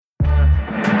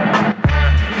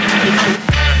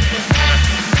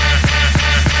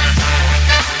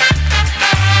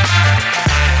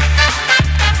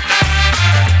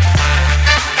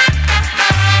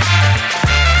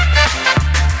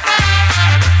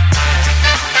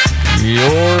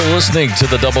You're listening to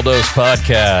the Double Dose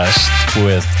Podcast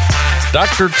with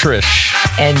Dr. Trish.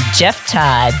 And Jeff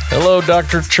Todd. Hello,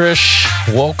 Dr. Trish.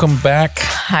 Welcome back.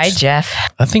 Hi, Jeff.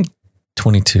 I think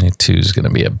 2022 is going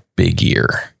to be a big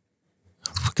year.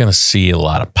 We're going to see a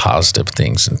lot of positive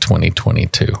things in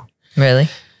 2022. Really?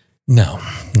 No,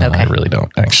 Okay. I really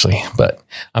don't actually, but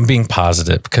I'm being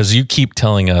positive because you keep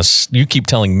telling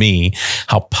me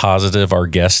how positive our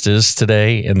guest is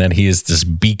today and that he is this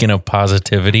beacon of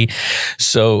positivity.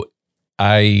 So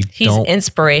He's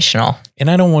inspirational. And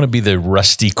I don't want to be the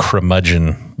rusty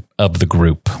curmudgeon of the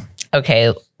group.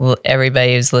 Okay, well,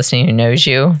 everybody who's listening who knows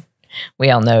you,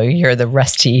 we all know you're the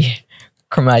rusty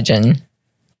curmudgeon.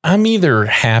 I'm either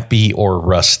happy or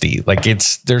rusty.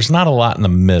 There's not a lot in the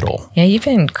middle. Yeah, you've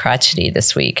been crotchety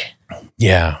this week.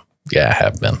 Yeah, I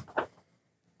have been.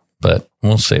 But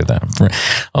we'll save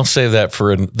that. I'll save that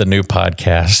for the new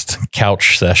podcast,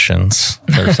 Couch Sessions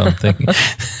or something,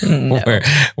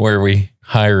 where we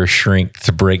hire a shrink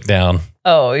to break down.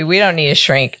 Oh, we don't need a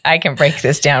shrink. I can break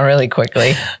this down really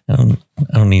quickly. I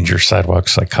don't need your sidewalk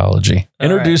psychology.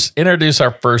 Introduce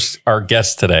our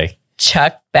guest today.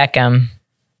 Chuck Beckham.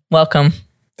 Welcome.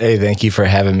 Hey, thank you for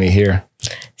having me here.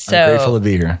 I'm grateful to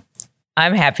be here.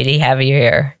 I'm happy to have you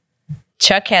here.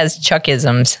 Chuck has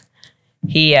Chuckisms.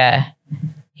 He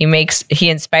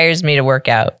inspires me to work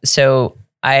out. So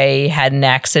I had an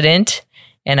accident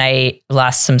and I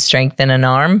lost some strength in an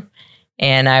arm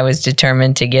and I was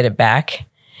determined to get it back.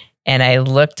 And I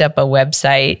looked up a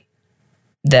website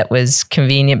that was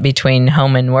convenient between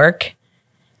home and work.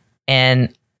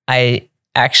 And I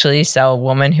actually saw a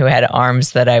woman who had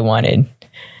arms that I wanted.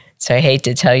 So I hate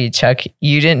to tell you, Chuck,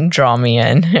 you didn't draw me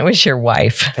in. It was your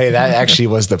wife. Hey, that actually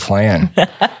was the plan.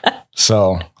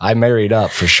 So I married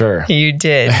up for sure. You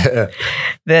did.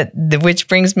 Which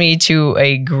brings me to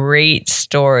a great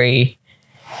story.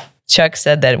 Chuck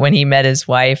said that when he met his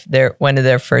wife, one of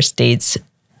their first dates,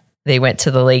 they went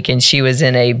to the lake and she was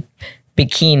in a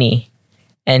bikini.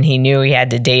 And he knew he had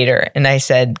to date her. And I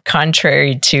said,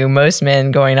 contrary to most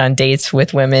men going on dates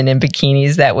with women in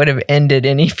bikinis, that would have ended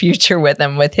any future with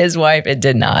him. With his wife, it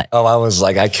did not. Oh, I was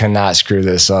like, I cannot screw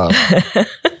this up.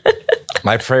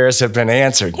 My prayers have been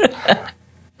answered.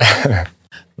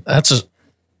 That's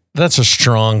a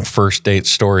strong first date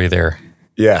story there.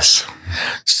 Yes.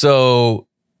 So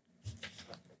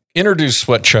introduce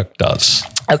what Chuck does.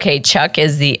 Okay, Chuck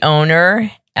is the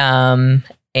owner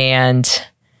and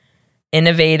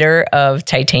innovator of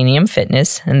Titanium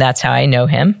Fitness, and that's how I know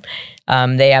him.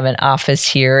 They have an office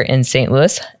here in St.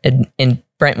 Louis, in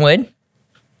Brentwood,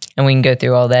 and we can go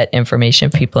through all that information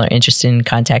if people are interested in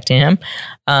contacting him.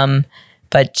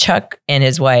 But Chuck and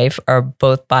his wife are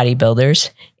both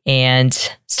bodybuilders and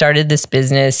started this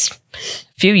business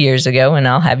a few years ago, and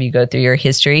I'll have you go through your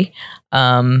history.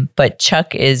 But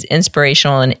Chuck is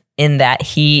inspirational in that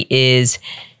he is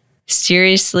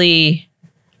seriously,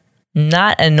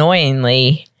 not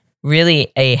annoyingly,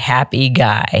 really a happy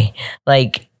guy.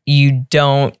 Like, you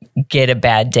don't get a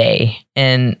bad day.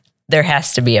 And there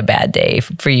has to be a bad day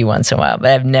for you once in a while, but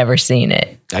I've never seen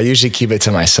it. I usually keep it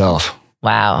to myself.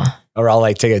 Wow. Or I'll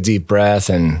take a deep breath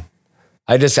and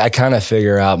I kind of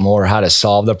figure out more how to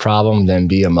solve the problem than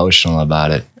be emotional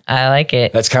about it. I like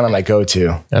it. That's kind of my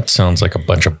go-to. That sounds like a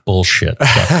bunch of bullshit.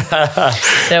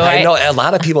 So I know a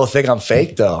lot of people think I'm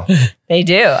fake though. They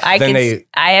do. I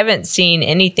haven't seen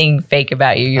anything fake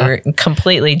about you. You're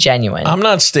completely genuine. I'm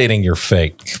not stating you're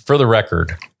fake. For the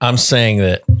record, I'm saying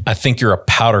that I think you're a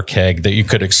powder keg that you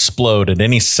could explode at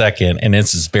any second, and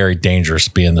it's very dangerous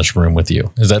to be in this room with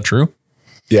you. Is that true?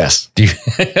 Yes.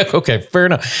 Okay, fair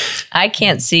enough. I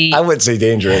can't see. I wouldn't say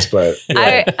dangerous, but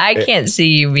yeah. I can't see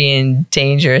you being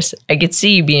dangerous. I could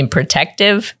see you being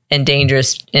protective and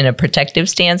dangerous in a protective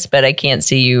stance, but I can't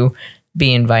see you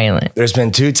being violent. There's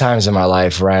been 2 times in my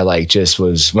life where I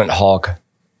went Hulk,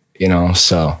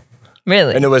 so.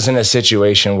 Really? And it was in a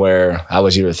situation where I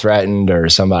was either threatened or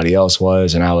somebody else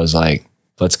was, and I was like,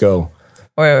 let's go.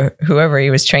 Or whoever he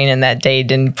was training that day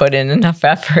didn't put in enough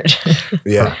effort.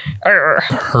 Yeah.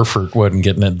 Herford wasn't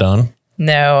getting it done.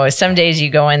 No, some days you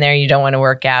go in there, you don't want to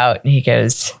work out. And he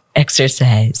goes,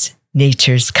 exercise,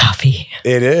 nature's coffee.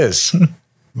 It is.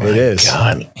 It is.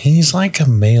 God, he's like a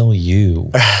male you.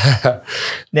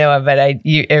 No, but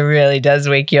it really does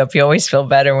wake you up. You always feel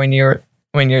better when you're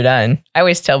done. I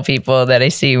always tell people that I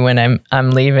see when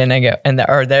I'm leaving, I go,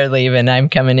 or they're leaving, I'm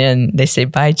coming in, they say,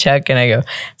 bye, Chuck. And I go,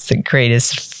 it's the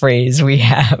greatest phrase we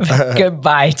have.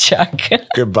 Goodbye, Chuck.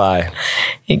 Goodbye.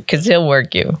 Because he'll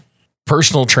work you.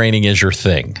 Personal training is your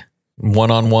thing.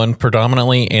 One-on-one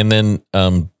predominantly. And then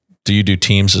do you do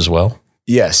teams as well?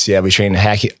 Yes. Yeah. We train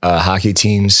hockey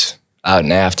teams. out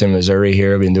in Afton, Missouri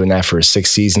here. We've been doing that for 6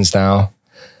 seasons now.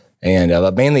 And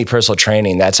but mainly personal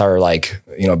training. That's our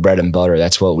bread and butter.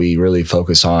 That's what we really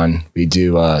focus on. We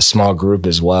do a small group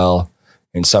as well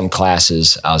and some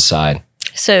classes outside.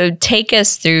 So take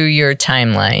us through your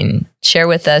timeline. Share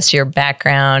with us your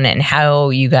background and how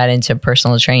you got into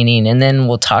personal training. And then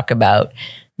we'll talk about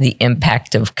the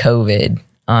impact of COVID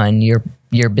on your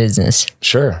business.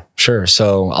 Sure.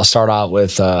 So I'll start out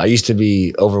with, I used to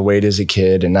be overweight as a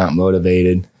kid and not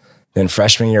motivated. Then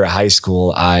freshman year of high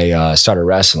school, I started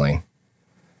wrestling.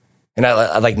 And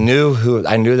I knew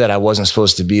that I wasn't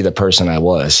supposed to be the person I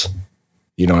was.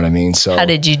 You know what I mean? So how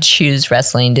did you choose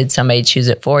wrestling? Did somebody choose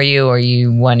it for you, or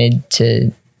you wanted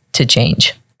to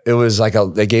change? It was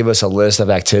they gave us a list of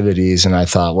activities, and I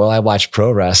thought, well, I watch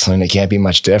pro wrestling. It can't be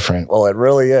much different. Well, it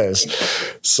really is.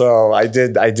 So I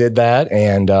did that,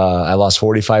 and I lost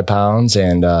 45 pounds,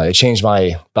 and it changed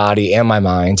my body and my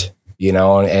mind.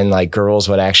 And girls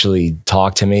would actually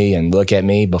talk to me and look at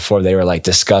me before they were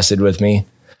disgusted with me.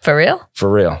 For real?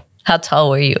 For real. How tall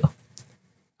were you?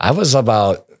 I was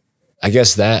about, I've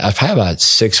had about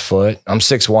 6 foot. I'm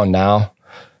 6'1" now.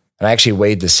 And I actually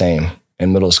weighed the same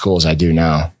in middle school as I do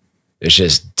now. It's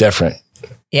just different.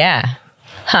 Yeah.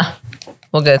 Huh.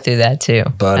 We'll go through that too.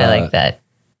 But I like that.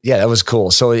 Yeah, that was cool.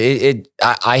 So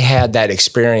I had that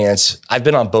experience. I've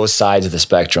been on both sides of the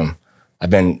spectrum. I've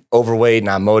been overweight,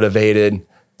 not motivated,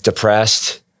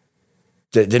 depressed,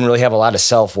 didn't really have a lot of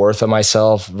self-worth of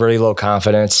myself, very low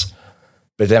confidence.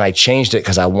 But then I changed it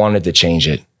because I wanted to change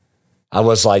it. I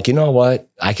was like, you know what?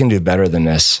 I can do better than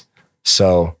this.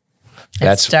 So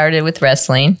that started with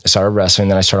wrestling. I started wrestling,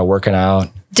 then I started working out.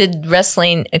 Did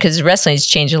wrestling, because wrestling's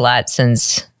changed a lot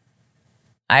since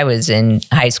I was in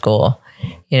high school.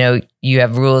 You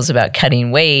have rules about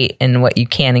cutting weight and what you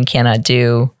can and cannot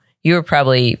do. You were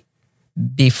probably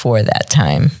before that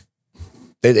time.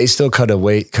 They still cut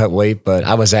weight, but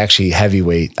I was actually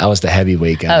heavyweight. I was the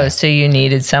heavyweight guy. Oh, so you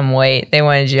needed some weight. They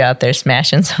wanted you out there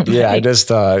smashing something. Yeah, I just,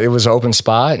 it was an open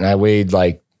spot, and I weighed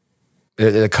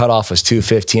the cutoff was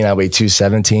 215. I weighed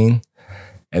 217.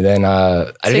 And then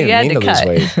I didn't mean to lose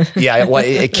weight. Yeah,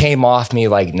 it came off me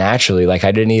naturally.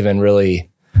 I didn't even really,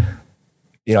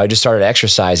 I just started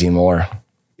exercising more,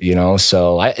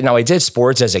 So I did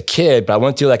sports as a kid, but I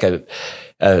went through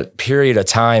a period of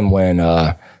time when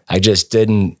I just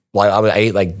didn't, I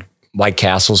ate White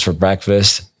Castles for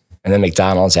breakfast and then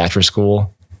McDonald's after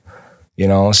school,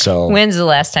 so. When's the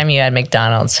last time you had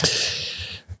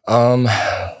McDonald's?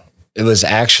 It was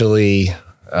actually,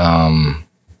 I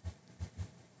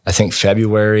think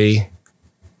February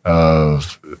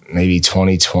of maybe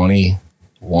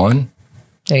 2021.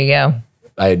 There you go.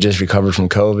 I had just recovered from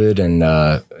COVID, and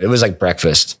it was like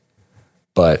breakfast,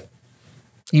 but.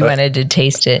 You wanted to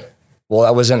taste it. Well,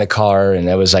 I was in a car, and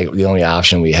that was the only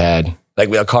option we had.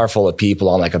 We had a car full of people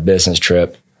on a business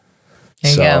trip.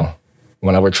 There you go.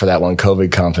 When I worked for that one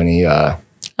COVID company,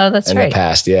 that's in right. the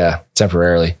past,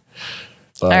 temporarily.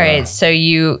 But, all right, so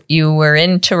you were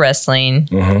into wrestling.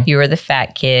 Mm-hmm. You were the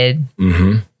fat kid.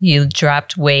 Mm-hmm. You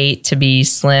dropped weight to be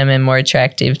slim and more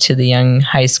attractive to the young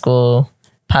high school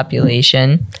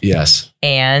population. Yes.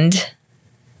 And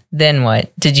then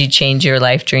what? Did you change your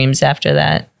life dreams after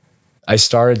that? I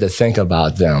started to think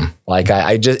about them.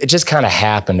 It just kind of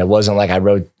happened. It wasn't like I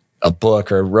wrote a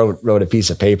book or wrote a piece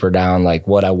of paper down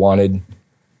what I wanted,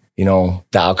 the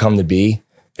outcome to be.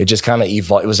 It just kind of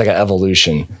evolved. It was like an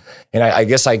evolution. And I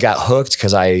guess I got hooked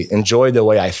because I enjoyed the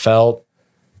way I felt,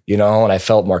 and I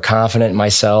felt more confident in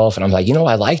myself. And I'm like,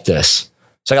 I like this.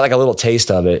 So I got a little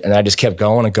taste of it, and I just kept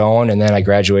going and going. And then I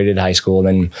graduated high school. And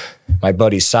then my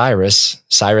buddy Cyrus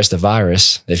the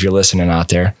Virus, if you're listening out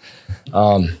there,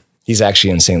 he's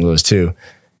actually in St. Louis too.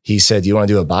 He said, "Do you want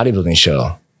to do a bodybuilding show?"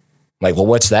 I'm like, "Well,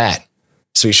 what's that?"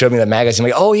 So he showed me the magazine.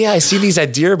 I'm like, "Oh yeah, I see these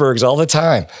at Dierberg's all the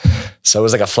time." So it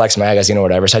was like a Flex magazine or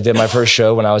whatever. So I did my first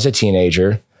show when I was a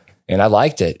teenager, and I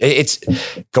liked it. It's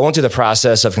going through the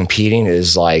process of competing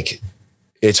is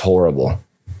it's horrible.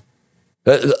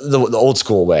 The old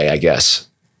school way, I guess.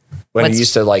 When you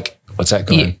used to what's that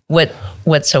going?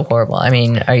 What's so horrible? I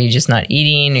mean, are you just not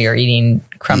eating, or you're eating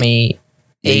crummy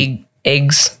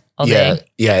eggs all day?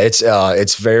 Yeah.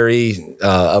 It's very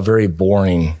a very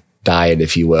boring diet,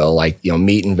 if you will.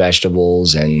 Meat and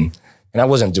vegetables, and I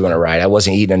wasn't doing it right. I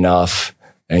wasn't eating enough,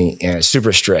 and it's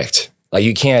super strict.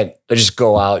 You can't just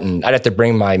go out, and I'd have to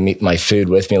bring my food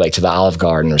with me, to the Olive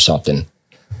Garden or something.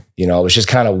 It was just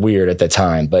kind of weird at the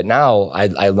time. But now I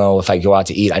know if I go out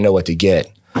to eat, I know what to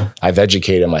get. I've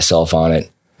educated myself on it.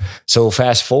 So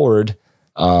fast forward,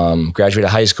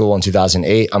 graduated high school in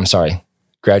 2008. I'm sorry,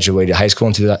 graduated high school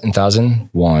in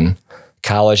 2001,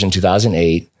 college in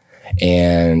 2008.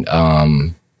 And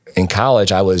in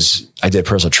college, I did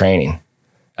personal training.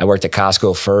 I worked at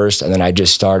Costco first, and then I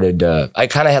just started. I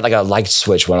kind of had like a light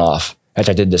switch went off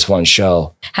after I did this one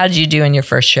show. How did you do in your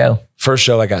first show? First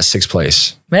show, I got 6th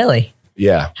place. Really?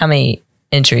 Yeah. How many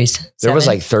entries? There 7? was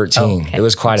like 13. Oh, okay. It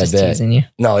was quite Just a bit. teasing you.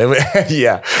 No, it was,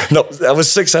 yeah. No, that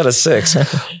was 6 out of 6.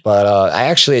 But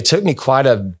it took me quite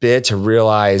a bit to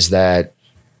realize that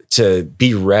to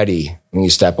be ready when you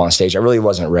step on stage. I really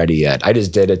wasn't ready yet. I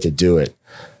just did it to do it.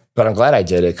 But I'm glad I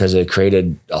did it because it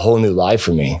created a whole new life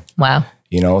for me. Wow.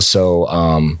 So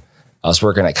I was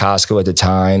working at Costco at the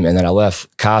time, and then I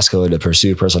left Costco to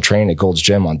pursue personal training at Gold's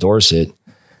Gym on Dorset.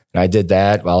 And I did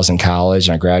that while I was in college,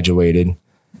 and I graduated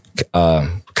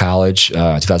college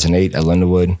 2008 at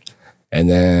Lindenwood. And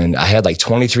then I had like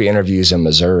 23 interviews in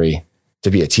Missouri to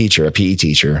be a teacher, a PE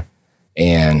teacher,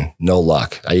 and no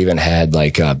luck. I even had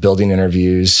like building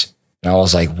interviews, and I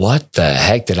was like, what the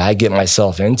heck did I get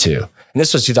myself into? And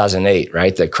this was 2008,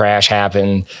 right? The crash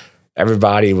happened.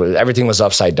 Everything was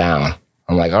upside down.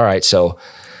 I'm like, all right. So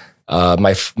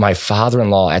my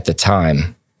father-in-law at the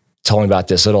time told me about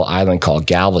this little island called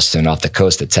Galveston off the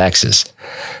coast of Texas.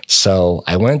 So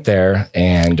I went there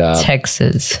and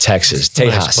Texas, Tejas.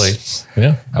 Nice place.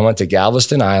 Yeah. I went to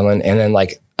Galveston Island, and then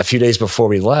like a few days before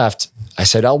we left, I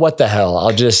said, oh, what the hell?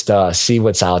 I'll just see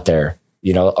what's out there,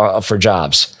 for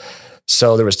jobs.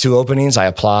 So there was 2 openings. I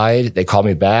applied. They called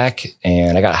me back,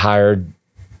 and I got hired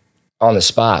on the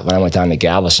spot when I went down to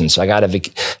Galveston. So I got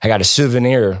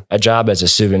a job as a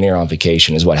souvenir on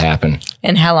vacation is what happened.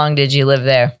 And how long did you live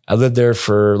there? I lived there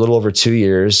for a little over 2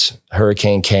 years.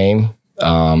 Hurricane came.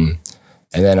 And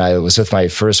then I was with my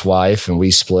first wife, and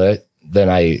we split. Then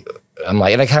I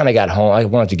kind of got home. I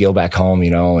wanted to go back home,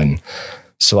 and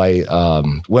so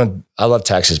I went. I love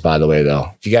Texas, by the way,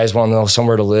 though. If you guys want to know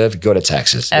somewhere to live, go to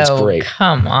Texas. It's great.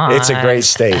 Come on. It's a great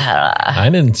state. I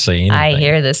didn't say anything. I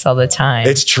hear this all the time.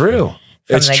 It's true.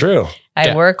 True.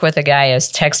 I work with a guy who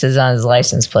has Texas on his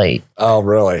license plate. Oh,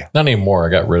 really? Not anymore.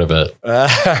 I got rid of it.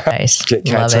 Nice.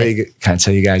 Can I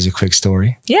tell you guys a quick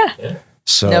story? Yeah.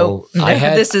 So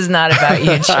this is not about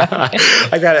you, Chuck.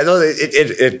 I got it.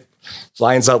 It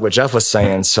lines up what Jeff was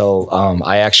saying. So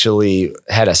I actually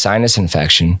had a sinus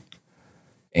infection,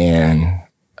 and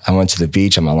I went to the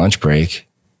beach on my lunch break,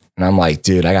 and I'm like,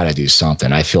 dude, I got to do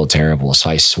something. I feel terrible. So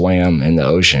I swam in the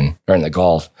ocean or in the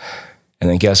Gulf, and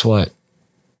then guess what?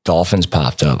 Dolphins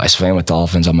popped up. I swam with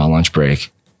dolphins on my lunch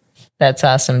break. That's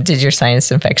awesome. Did your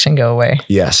sinus infection go away?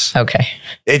 Yes. Okay.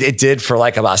 It did for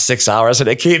like about 6 hours, and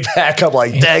it came back. I'm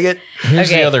like, dang it. Here's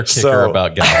the other kicker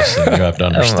about Galveston you have to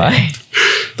understand.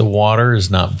 The water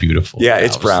is not beautiful. Yeah,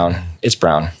 it's brown. It's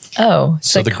brown. Oh,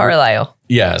 so like Carlisle.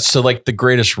 Yeah. So like the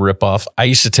greatest ripoff, I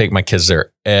used to take my kids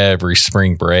there every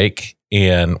spring break,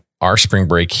 and our spring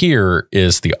break here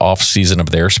is the off season of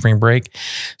their spring break.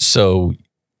 So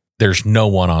there's no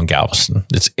one on Galveston.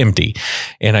 It's empty.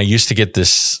 And I used to get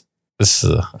this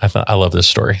I love this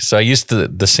story. So I used to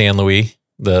the San Luis,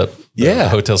 the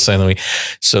Hotel San Luis.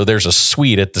 So there's a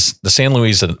suite at the San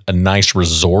Luis, a nice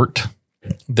resort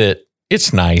that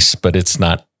it's nice, but it's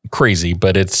not crazy,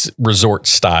 but it's resort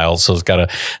style. So it's got a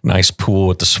nice pool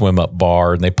with the swim up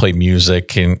bar, and they play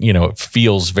music, and it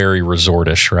feels very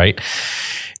resortish, right?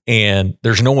 And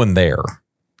there's no one there.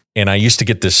 And I used to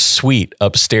get this suite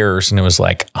upstairs, and it was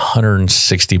like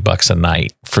 $160 a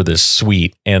night for this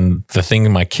suite. And the thing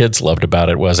my kids loved about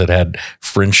it was it had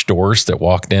French doors that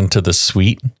walked into the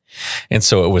suite. And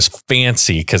so it was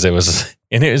fancy because it was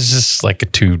just like a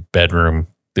 2-bedroom.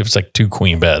 It was like 2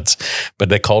 queen beds, but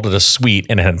they called it a suite,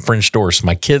 and it had French doors. So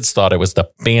my kids thought it was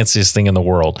the fanciest thing in the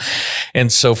world.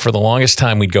 And so for the longest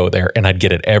time, we'd go there, and I'd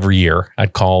get it every year.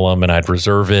 I'd call them and I'd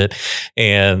reserve it,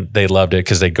 and they loved it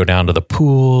because they'd go down to the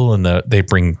pool, and they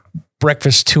bring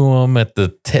breakfast to them at the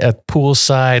pool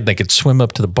side. They could swim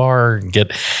up to the bar and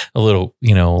get a little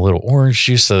orange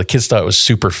juice. So the kids thought it was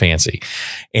super fancy,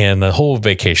 and the whole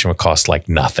vacation would cost like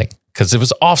nothing because it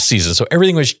was off season. So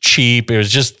everything was cheap. It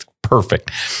was just perfect.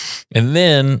 And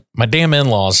then my damn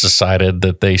in-laws decided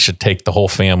that they should take the whole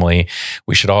family.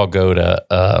 We should all go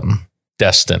to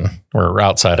Destin. We're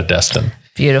outside of Destin.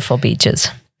 Beautiful beaches.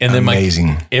 And then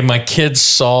my kids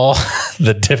saw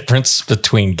the difference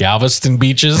between Galveston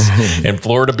beaches and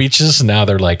Florida beaches. Now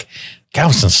they're like,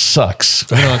 Galveston sucks.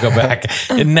 We don't want to go back.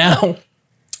 And now,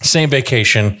 same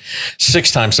vacation,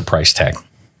 6 times the price tag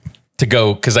to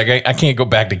go, because I can't go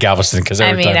back to Galveston because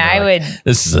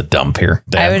this is a dump here.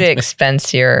 Dad. I would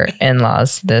expense your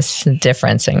in-laws this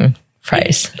difference in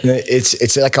price.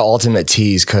 It's like an ultimate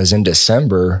tease because in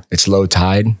December it's low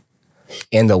tide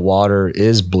and the water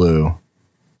is blue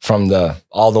from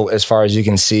as far as you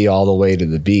can see all the way to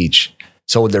the beach.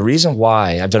 So the reason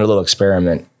why I've done a little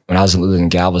experiment when I was living in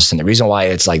Galveston, the reason why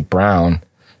it's like brown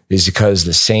is because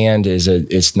the sand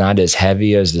it's not as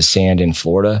heavy as the sand in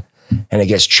Florida, and it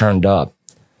gets churned up.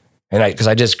 And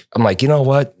I'm like, you know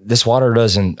what? This water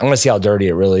I'm going to see how dirty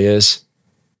it really is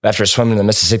after swimming in the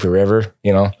Mississippi River,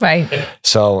 you know? Right.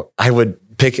 So I would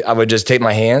just take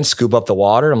my hand, scoop up the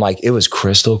water. I'm like, it was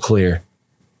crystal clear.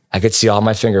 I could see all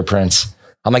my fingerprints.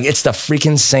 I'm like, it's the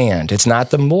freaking sand. It's not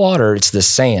the water, it's the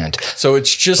sand. So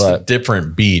it's just a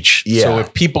different beach. Yeah, so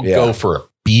if people go for a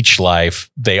beach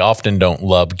life, they often don't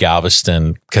love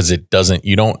Galveston because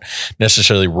you don't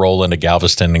necessarily roll into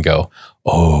Galveston and go,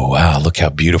 oh, wow, look how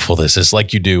beautiful this is,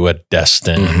 like you do at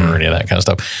Destin or any of that kind of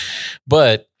stuff.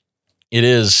 But it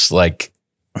is like,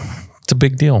 it's a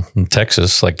big deal in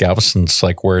Texas. Like Galveston's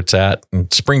like where it's at.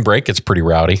 And spring break, it's pretty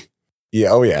rowdy.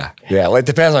 Yeah. Oh, yeah. Yeah. Well, it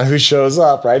depends on who shows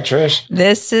up, right, Trish?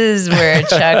 This is where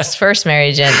Chuck's first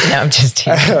marriage ended. No, I'm just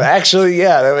teasing. Actually,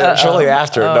 yeah. Shortly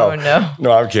after.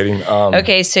 No, I'm kidding.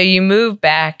 Okay. So you moved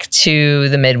back to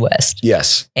the Midwest.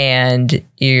 Yes. And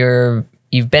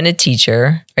you've been a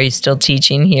teacher. Are you still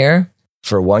teaching here?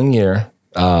 For 1 year.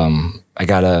 I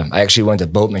actually went to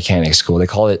boat mechanic school. They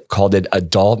called it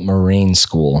Adult Marine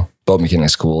School, boat mechanic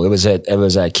school. It was at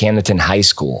Camdenton High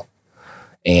School.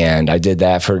 And I did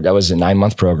that was a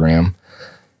 9-month program.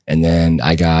 And then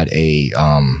I got a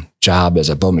job as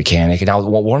a boat mechanic. And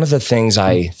one of the things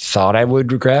I thought I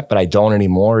would regret, but I don't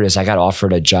anymore, is I got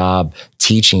offered a job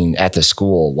teaching at the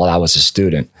school while I was a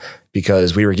student,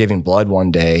 because we were giving blood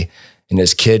one day and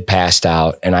this kid passed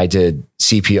out, and I did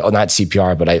not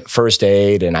CPR, but first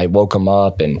aid, and I woke him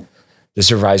up, and the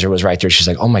supervisor was right there. She's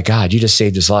like, oh my God, you just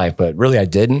saved his life. But really I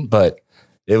didn't, but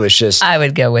it was just, I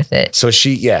would go with it. So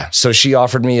she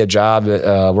offered me a job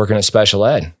working at special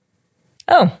ed.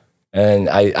 Oh. And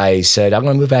I said, I'm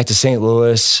going to move back to St.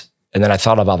 Louis. And then I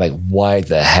thought about like, why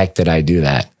the heck did I do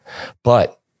that?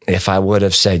 But if I would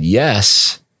have said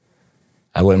yes,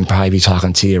 I wouldn't probably be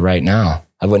talking to you right now.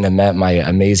 I wouldn't have met my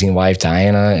amazing wife,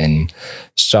 Diana, and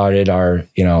started our,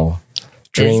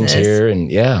 dreams here.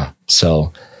 And yeah.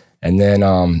 So then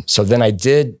I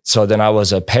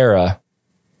was a para.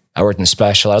 I worked in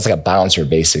special. I was like a bouncer,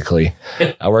 basically.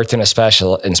 I worked in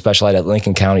special ed at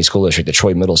Lincoln County School District,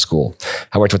 Detroit Middle School.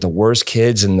 I worked with the worst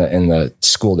kids in the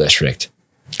school district.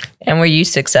 And were you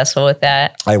successful with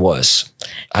that? I was.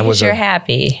 You're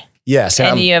happy. Yes,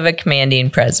 and you have a commanding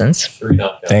presence.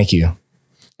 Thank you.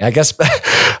 And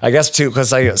I guess too,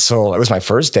 because it was my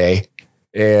first day.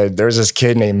 And there's this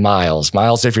kid named Miles.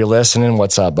 Miles, if you're listening,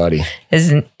 what's up, buddy?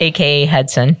 Is AKA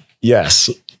Hudson. Yes.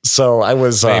 So I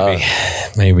was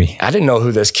maybe I didn't know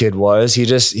who this kid was.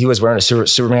 He was wearing a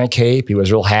Superman cape. He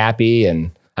was real happy,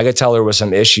 and I could tell there was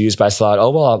some issues. But I thought,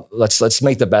 oh well, let's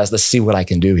make the best. Let's see what I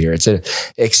can do here. It's an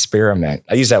experiment.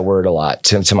 I use that word a lot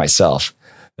to myself.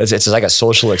 It's like a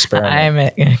social experiment. I'm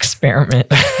an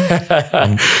experiment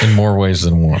in more ways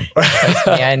than one. Trust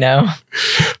me, I know.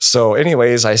 So,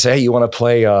 anyways, I say, hey, you want to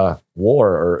play War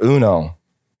or Uno?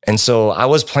 And so I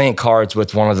was playing cards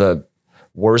with one of the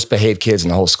worst behaved kids in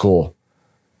the whole school.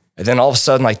 And then all of a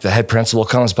sudden, like the head principal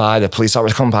comes by, the police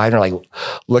officers come by, and they're like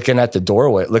looking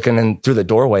in through the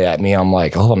doorway at me. I'm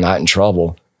like, oh, I'm not in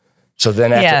trouble. So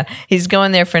then he's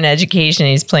going there for an education.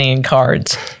 He's playing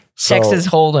cards. Texas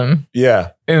Hold'em.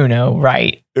 Yeah. Uno,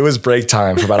 right. It was break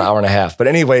time for about an hour and a half. But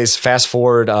anyways, fast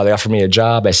forward, they offered me a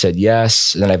job. I said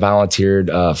yes. And then I volunteered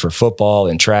for football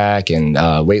and track and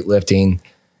weightlifting.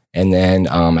 And then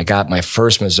I got my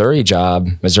first Missouri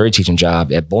teaching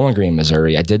job at Bowling Green,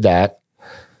 Missouri. I did that.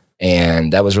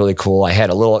 And that was really cool. I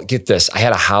had I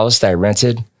had a house that I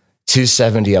rented,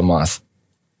 $270 a month.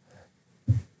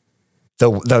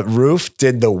 The roof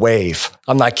did the wave.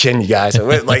 I'm not kidding you guys. It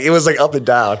was like up and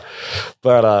down.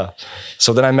 But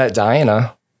so then I met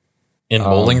Diana. In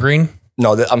Bowling Green?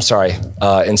 No, I'm sorry.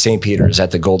 In St. Peter's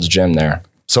at the Gold's Gym there.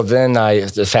 So then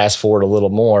to fast forward a little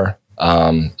more,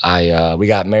 we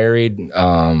got married.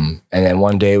 And then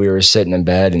one day we were sitting in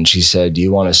bed and she said, do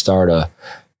you want to start a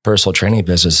personal training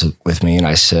business with me? And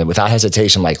I said, without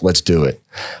hesitation, like, let's do it.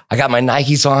 I got my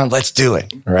Nikes on. Let's do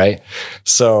it. Right.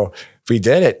 So we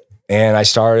did it. And I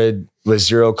started with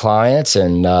 0 clients,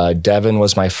 and Devin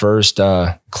was my first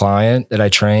client that I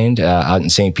trained out in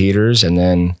St. Peter's. And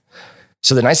then,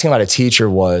 so the nice thing about a teacher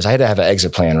was I had to have an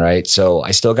exit plan, right? So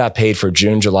I still got paid for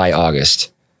June, July,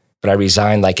 August, but I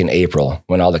resigned like in April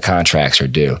when all the contracts are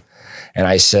due. And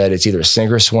I said, it's either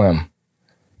sink or swim.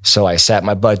 So I sat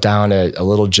my butt down at a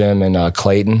little gym in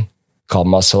Clayton called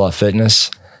Muscle Up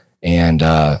Fitness. And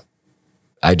I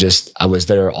was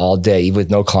there all day, even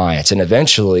with no clients. And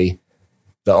eventually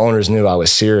the owners knew I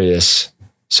was serious.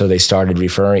 So they started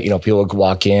referring, people would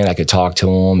walk in, I could talk to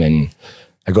them. And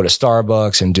I go to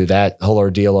Starbucks and do that whole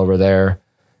ordeal over there.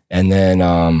 And then,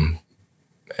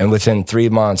 and within 3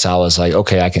 months, I was like,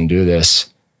 okay, I can do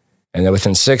this. And then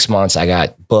within 6 months, I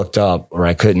got booked up or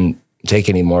I couldn't take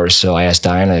anymore. So I asked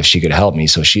Diana if she could help me.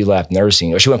 So she left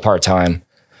nursing, or she went part-time.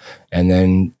 And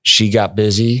then she got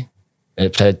busy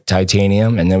at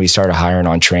Titanium. And then we started hiring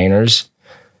on trainers.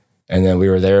 And then we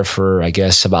were there for, I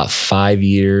guess, about 5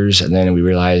 years. And then we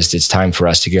realized it's time for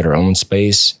us to get our own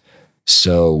space.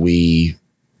 So we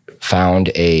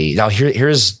found now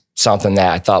here's something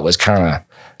that I thought was kind of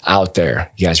out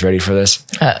there. You guys ready for this?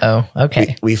 Uh-oh.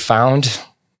 Okay. We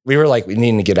were like, we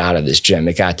need to get out of this gym.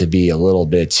 It got to be a little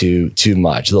bit too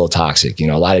much, a little toxic,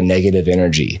 a lot of negative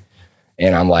energy.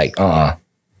 And I'm like, I'm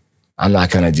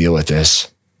not going to deal with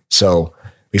this. So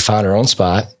we found our own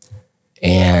spot,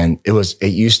 and it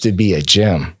used to be a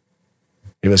gym.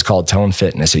 It was called Tone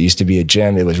Fitness. It used to be a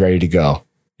gym. It was ready to go.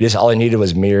 All I needed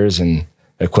was mirrors and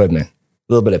equipment,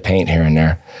 a little bit of paint here and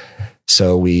there.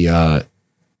 So we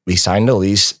signed a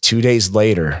lease. 2 days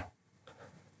later,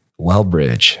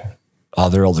 Wellbridge, all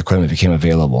their old equipment became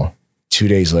available. 2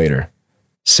 days later,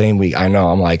 same week. I know.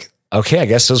 I'm like, okay, I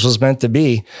guess this was meant to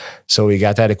be. So we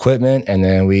got that equipment, and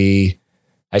then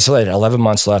I still had 11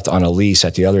 months left on a lease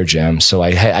at the other gym. So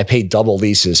I paid double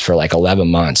leases for like 11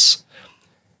 months.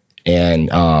 And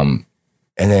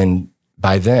then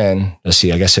by then, let's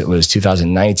see, I guess it was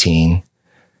 2019.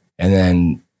 And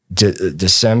then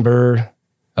December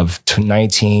of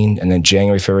 19, and then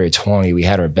January, February 20, we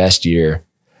had our best year.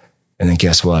 And then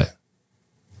guess what?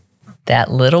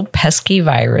 That little pesky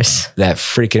virus. That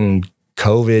freaking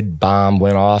COVID bomb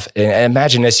went off. And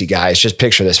imagine this, you guys, just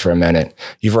picture this for a minute.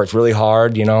 You've worked really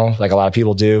hard, like a lot of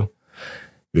people do.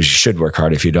 You should work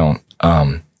hard if you don't.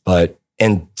 But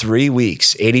in 3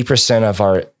 weeks, 80% of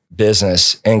our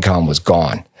business income was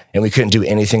gone, and we couldn't do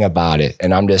anything about it.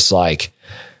 And I'm just like,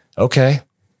 okay,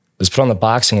 let's put on the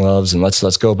boxing gloves and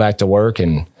let's go back to work.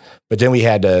 But then we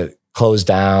had to close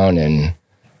down, and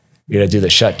we had to do the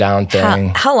shutdown thing.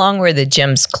 How long were the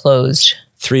gyms closed?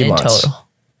 3 months. Total?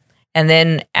 And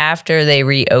then after they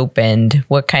reopened,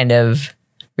 what kind of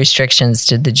restrictions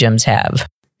did the gyms have?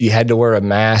 You had to wear a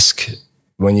mask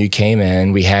when you came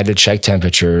in. We had to check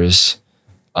temperatures,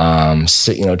 try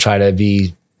to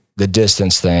be the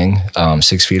distance thing,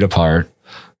 6 feet apart.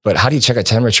 But how do you check a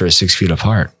temperature 6 feet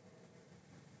apart?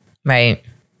 Right.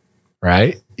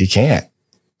 You can't.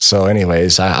 So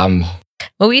anyways, Well,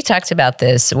 we talked about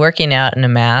this, working out in a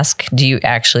mask. Do you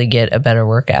actually get a better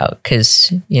workout?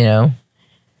 Because,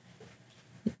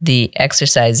 the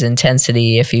exercise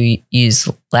intensity, if you use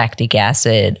lactic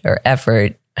acid or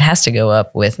effort, has to go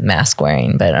up with mask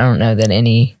wearing. But I don't know that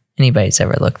anybody's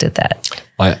ever looked at that.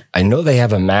 I know they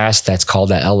have a mask that's called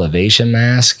that elevation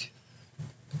mask.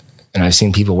 And I've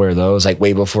seen people wear those like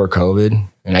way before COVID.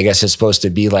 And I guess it's supposed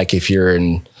to be like if you're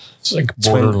in... It's like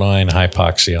borderline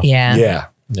hypoxia. Yeah. Yeah.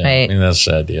 I mean, that's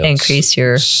the idea. Increase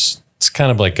your... It's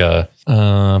kind of like a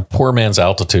poor man's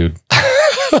altitude.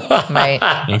 Right.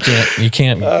 You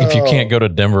can't if you can't go to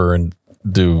Denver and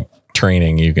do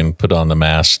training, you can put on the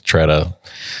mask, try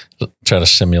to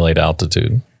simulate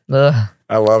altitude. Ugh.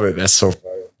 I love it. That's so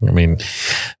funny. I mean,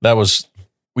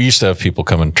 we used to have people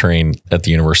come and train at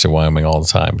the University of Wyoming all the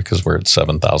time because we're at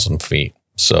 7,000 feet.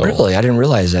 So really, I didn't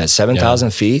realize that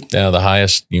 7,000 feet. Yeah, the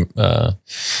highest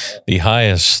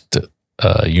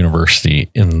university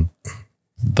in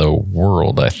the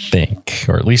world, I think,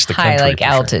 or at least the country. High like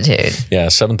altitude. Sure. Yeah,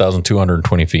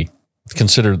 7,220 feet. It's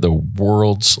considered the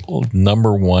world's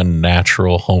 #1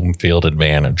 natural home field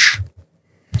advantage.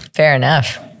 Fair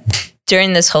enough.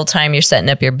 During this whole time you're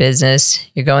setting up your business,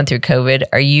 you're going through COVID,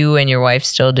 are you and your wife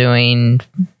still doing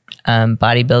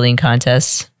bodybuilding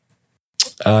contests?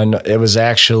 No, it was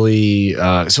actually,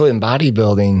 so in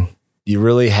bodybuilding, you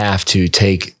really have to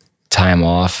take time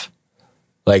off.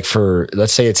 Like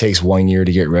let's say it takes 1 year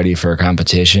to get ready for a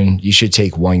competition, you should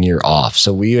take 1 year off.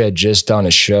 So we had just done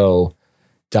a show.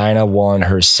 Dinah won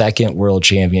her second world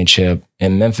championship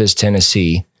in Memphis,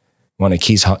 Tennessee, one of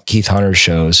Keith Hunter's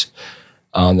shows,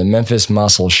 the Memphis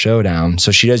Muscle Showdown.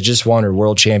 So she just won her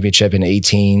world championship in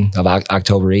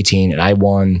October 18. And I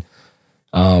won,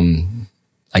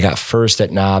 I got first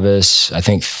at novice, I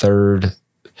think third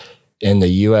in the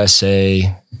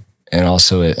USA and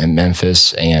also in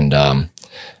Memphis. And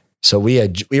so we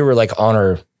were like on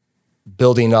our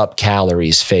building up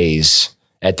calories phase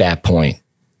at that point.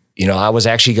 I was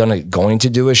actually going to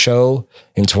do a show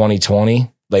in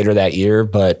 2020 later that year,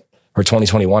 or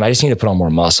 2021. I just need to put on more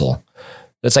muscle.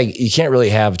 It's like, you can't really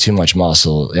have too much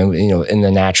muscle and, in the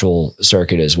natural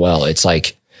circuit as well. It's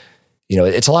like,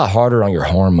 it's a lot harder on your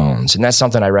hormones. And that's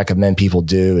something I recommend people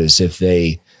do is if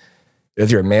they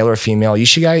whether you're male or female,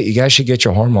 you guys should get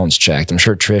your hormones checked. I'm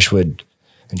sure Trish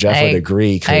and Jeff would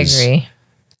agree. I agree.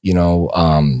 You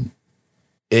know,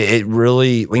 it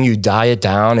really, when you diet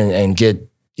down and get,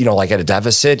 you know, like at a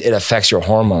deficit, it affects your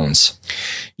hormones.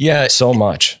 Yeah. So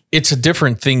much. It's a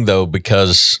different thing though,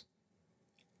 because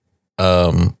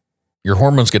your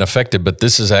hormones get affected, but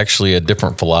this is actually a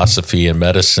different philosophy in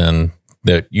medicine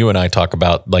that you and I talk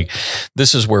about. Like,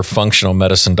 this is where functional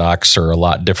medicine docs are a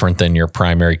lot different than your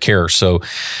primary care. So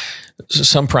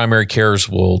some primary cares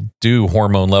will do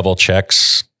hormone level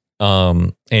checks,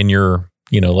 and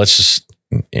let's just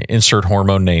insert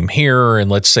hormone name here.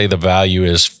 And let's say the value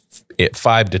is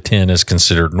 5 to 10 is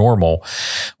considered normal.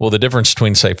 Well, the difference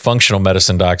between, say, functional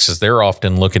medicine docs is they're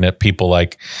often looking at people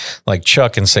like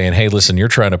Chuck and saying, hey, listen, you're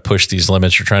trying to push these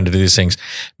limits. You're trying to do these things.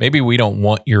 Maybe we don't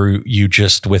want you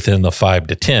just within the 5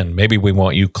 to 10. Maybe we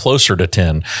want you closer to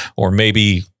 10, or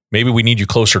maybe we need you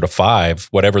closer to 5,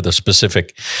 whatever the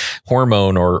specific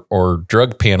hormone or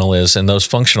drug panel is. And those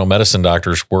functional medicine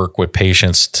doctors work with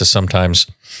patients to sometimes,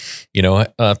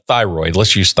 thyroid.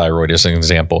 Let's use thyroid as an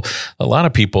example. A lot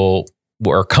of people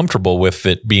are comfortable with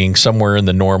it being somewhere in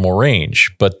the normal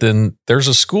range, but then there's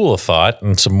a school of thought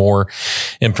and some more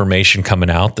information coming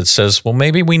out that says, well,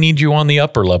 maybe we need you on the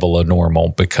upper level of normal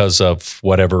because of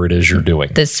whatever it is you're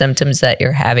doing. The symptoms that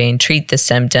you're having, treat the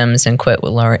symptoms and quit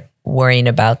worrying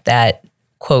about that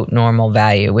quote normal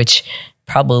value, which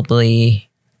probably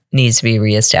needs to be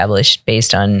reestablished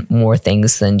based on more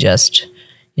things than just,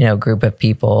 group of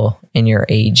people in your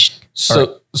age.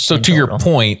 So to your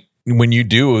point, when you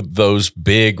do those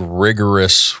big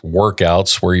rigorous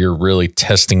workouts where you're really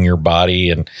testing your body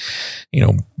and,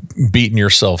 beating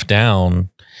yourself down,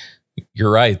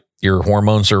 you're right. Your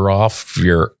hormones are off.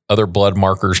 Your other blood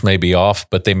markers may be off,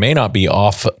 but they may not be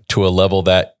off to a level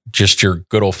that just your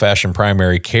good old fashioned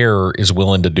primary care is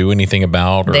willing to do anything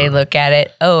about. They look at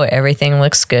it. Oh, everything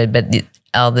looks good. But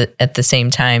at the same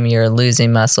time, you're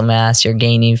losing muscle mass, you're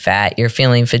gaining fat, you're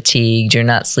feeling fatigued, you're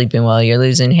not sleeping well, you're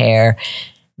losing hair,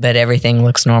 but everything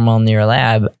looks normal in your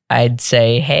lab. I'd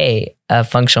say, hey, a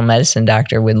functional medicine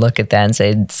doctor would look at that and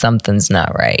say, something's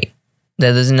not right.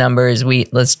 Those numbers,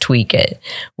 let's tweak it.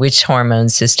 Which hormone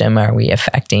system are we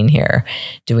affecting here?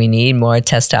 Do we need more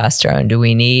testosterone? Do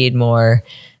we need more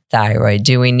thyroid?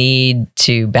 Do we need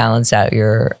to balance out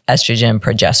your estrogen,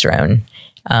 progesterone?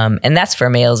 And that's for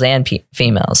males and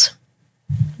females.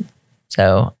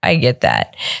 So I get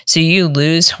that. So you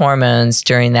lose hormones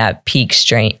during that peak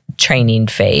training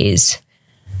phase.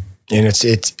 And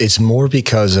it's more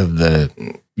because of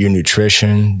your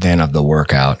nutrition than of the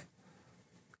workout.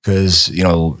 Because,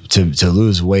 to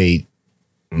lose weight,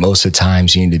 most of the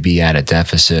times you need to be at a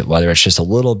deficit, whether it's just a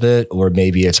little bit or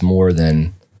maybe it's more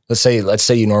than, let's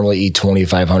say you normally eat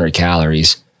 2,500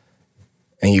 calories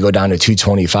and you go down to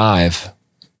 225.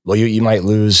 Well, you might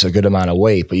lose a good amount of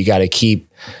weight, but you got to keep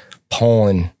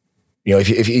pulling,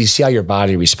 if you see how your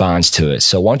body responds to it.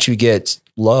 So once you get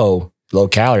low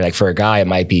calorie, like for a guy, it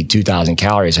might be 2,000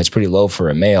 calories. That's pretty low for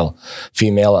a male.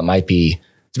 Female, it might be,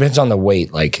 depends on the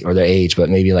weight, or their age, but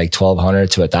maybe like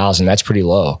 1,200 to 1,000. That's pretty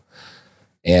low.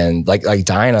 And like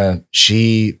Dinah,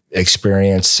 she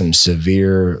experienced some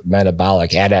severe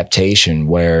metabolic adaptation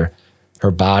where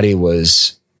her body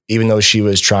was, even though she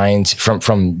was trying to,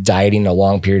 from dieting a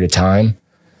long period of time,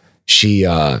 she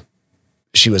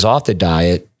was off the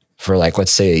diet for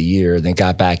let's say a year, then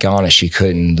got back on it. She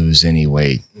couldn't lose any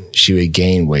weight. She would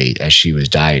gain weight as she was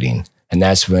dieting. And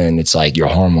that's when it's like your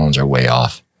hormones are way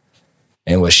off.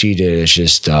 And what she did is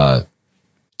just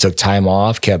took time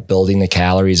off, kept building the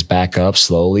calories back up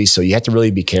slowly. So you have to really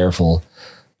be careful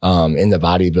in the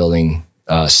bodybuilding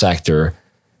sector,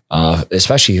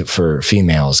 especially for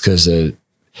females, because it's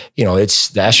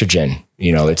the estrogen.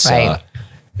 It's right.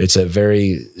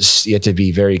 It's you have to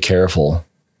be very careful,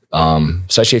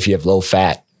 especially if you have low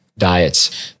fat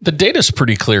diets. The data's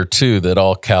pretty clear too that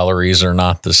all calories are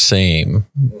not the same.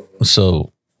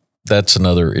 So that's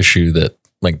another issue that,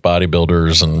 like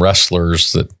bodybuilders and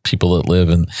wrestlers, that people that live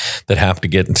and that have to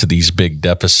get into these big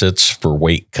deficits for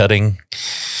weight cutting.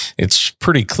 It's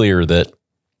pretty clear that,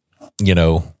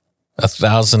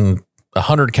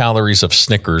 100 calories of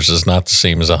Snickers is not the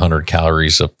same as 100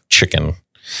 calories of chicken.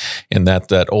 And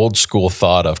that old school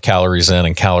thought of calories in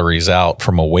and calories out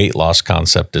from a weight loss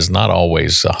concept is not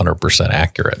always 100%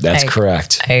 accurate. That's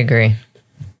correct. I agree.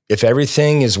 If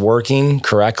everything is working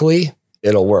correctly,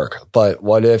 it'll work. But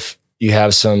what if you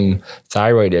have some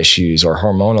thyroid issues or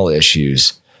hormonal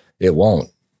issues? It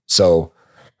won't.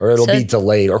 Or it'll be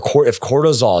delayed. Or if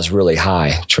cortisol is really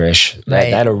high, Trish,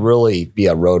 that'll really be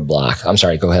a roadblock. I'm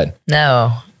sorry, go ahead.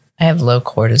 No, I have low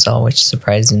cortisol, which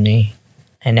surprises me.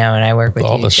 I know, and I work with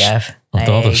you, Jeff. With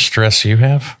all the stress you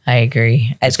have? I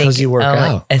agree. It's 'cause you work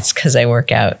out. It's because I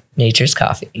work out. Nature's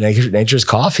Coffee. Nature's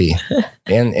Coffee.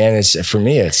 and it's, for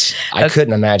me, it's, I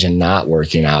couldn't imagine not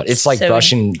working out. It's like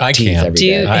brushing teeth every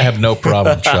day. I have no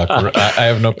problem, Chuck. I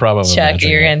have no problem with Chuck,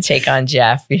 you're going to take on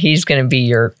Jeff. He's going to be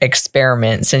your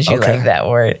experiment since you like that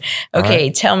word. Okay,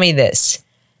 tell me this.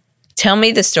 Tell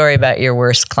me the story about your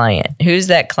worst client. Who's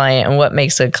that client and what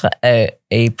makes a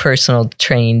personal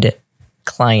trained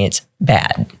client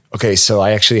bad? Okay, so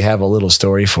I actually have a little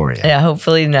story for you. Yeah,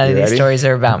 hopefully none of these stories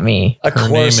are about me. Of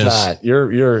course not.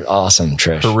 You're awesome,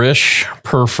 Trish. Parish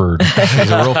Purford.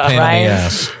 She's a real pain in the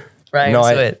ass.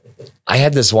 Ryan I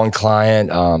had this one client.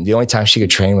 The only time she could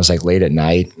train was like late at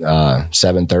night,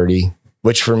 7:30.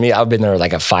 Which for me, I've been there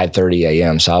like at 5:30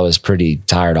 a.m. So I was pretty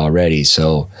tired already.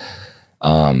 So,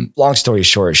 long story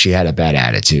short, she had a bad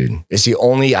attitude.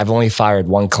 I've only fired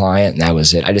one client, and that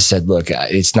was it. I just said, look,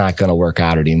 it's not going to work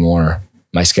out anymore.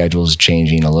 My schedule's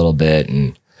changing a little bit,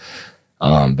 and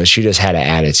but she just had an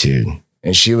attitude,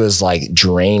 and she was like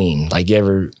draining.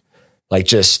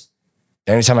 Just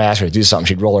anytime I asked her to do something,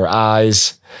 she'd roll her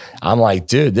eyes. I'm like,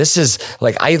 dude, this is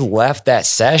like, I left that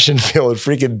session feeling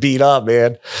freaking beat up,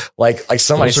 man. Like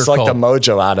somebody sucked the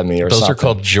mojo out of me or something. Those are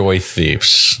called joy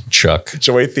thieves, Chuck.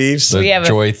 Joy thieves? We have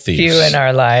a few in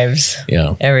our lives.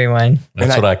 Yeah. Everyone.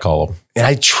 That's what I call them. And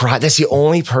I tried, that's the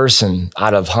only person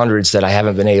out of hundreds that I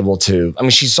haven't been able to, I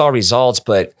mean, she saw results,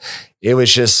 but it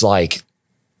was just like,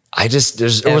 it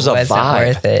was a vibe.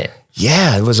 Worth it.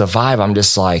 Yeah, it was a vibe. I'm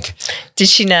just like. Did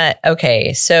she not?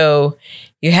 Okay, so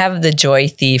you have the joy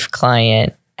thief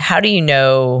client. How do you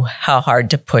know how hard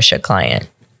to push a client?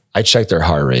 I check their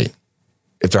heart rate.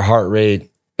 If their heart rate,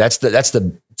 that's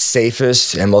the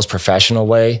safest and most professional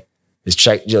way is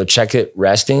check it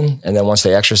resting. And then once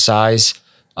they exercise,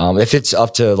 if it's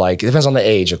up to like, it depends on the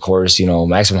age, of course,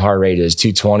 maximum heart rate is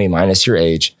 220 minus your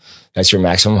age. That's your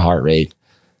maximum heart rate.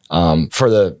 For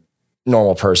the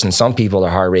normal person, some people, their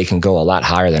heart rate can go a lot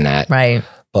higher than that. Right.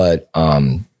 But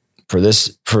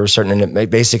for certain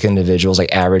basic individuals,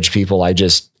 like average people, I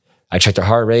check their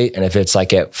heart rate. And if it's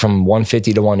like from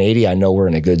 150 to 180, I know we're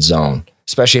in a good zone,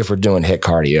 especially if we're doing HIIT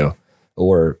cardio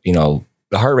or,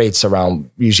 the heart rate's around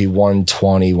usually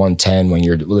 120, 110 when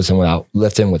you're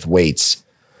lifting with weights.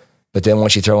 But then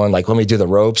once you throw in, like when we do the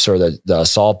ropes or the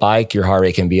assault bike, your heart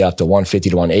rate can be up to 150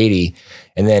 to 180.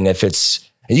 And then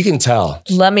and you can tell.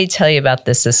 Let me tell you about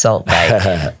this assault bike.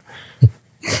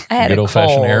 I had good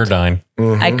old-fashioned Airdyne.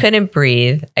 Mm-hmm. I couldn't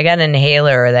breathe. I got an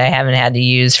inhaler that I haven't had to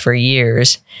use for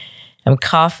years. I'm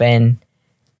coughing,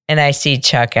 and I see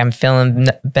Chuck. I'm feeling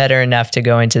better enough to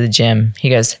go into the gym. He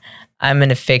goes, I'm going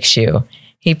to fix you.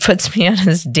 He puts me on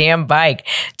this damn bike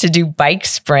to do bike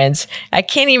sprints. I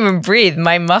can't even breathe.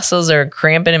 My muscles are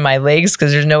cramping in my legs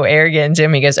because there's no air getting to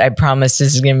him. He goes, I promise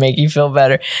this is going to make you feel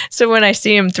better. So when I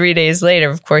see him 3 days later,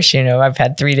 of course, I've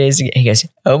had 3 days. He goes,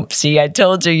 oh, see, I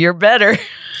told you, you're better.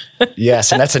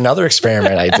 Yes, and that's another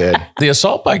experiment I did. The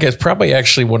assault bike is probably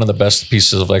actually one of the best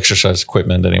pieces of exercise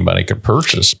equipment anybody could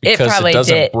purchase because it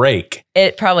doesn't break.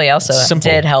 It probably also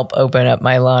did help open up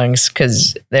my lungs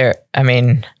because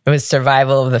it was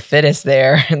survival of the fittest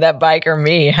there. That bike or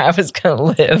me, I was going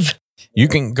to live. You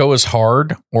can go as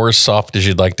hard or as soft as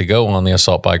you'd like to go on the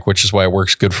assault bike, which is why it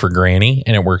works good for Granny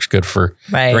and it works good for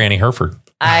Granny Hereford.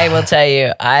 I will tell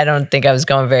you, I don't think I was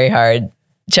going very hard.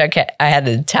 Chuck, I had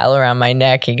a towel around my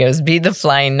neck. He goes, be the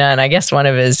flying nun. I guess one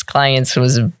of his clients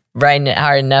was riding it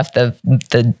hard enough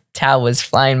the towel was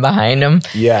flying behind him.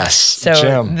 Yes. So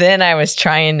Jim. then I was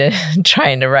trying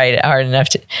to ride it hard enough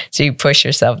so you push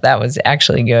yourself. That was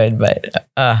actually good, but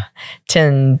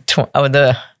 10, 20,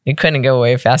 it couldn't go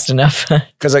away fast enough.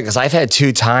 Because I've had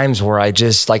 2 times where I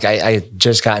just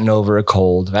gotten over a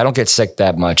cold. I don't get sick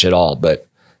that much at all, but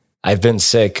I've been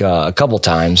sick a couple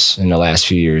times in the last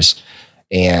few years.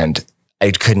 And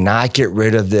I could not get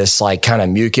rid of this like kind of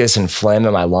mucus and phlegm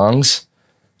in my lungs.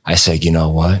 I said, you know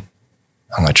what?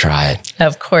 I'm going to try it.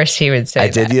 Of course he would say I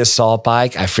did the assault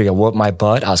bike. I freaking whooped my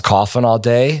butt. I was coughing all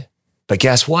day. But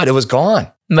guess what? It was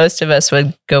gone. Most of us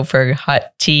would go for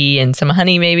hot tea and some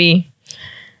honey maybe.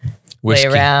 Whiskey.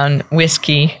 Lay around.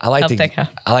 Whiskey. I like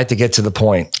to get to the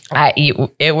point.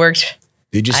 It worked.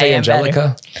 Did you say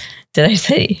Angelica? Did I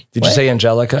say? Did you say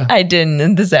Angelica? I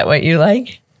didn't. Is that what you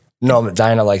like? No,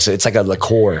 Diana likes it. It's like a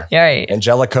liqueur. Yeah, right.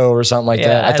 Angelico or something like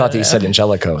that. I thought that you said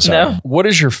Angelico. Sorry. No. What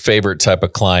is your favorite type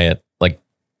of client? Like,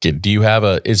 do you have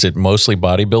is it mostly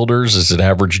bodybuilders? Is it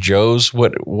average Joes?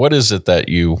 What is it that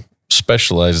you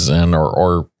specialize in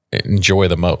or enjoy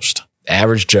the most?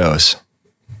 Average Joes.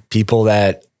 People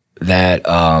that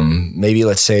maybe,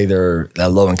 let's say they're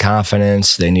low in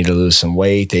confidence. They need to lose some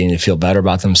weight. They need to feel better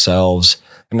about themselves.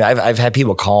 I mean, I've had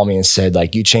people call me and said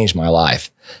like, you changed my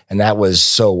life. And that was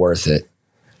so worth it.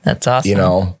 That's awesome. You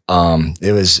know,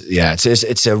 it was,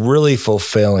 it's a really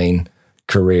fulfilling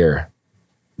career.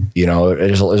 You know,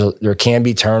 there can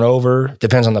be turnover,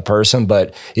 depends on the person,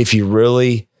 but if you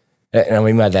really, and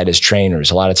we met that as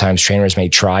trainers, a lot of times trainers may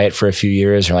try it for a few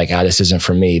years and are like, this isn't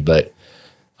for me, but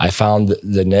I found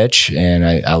the niche and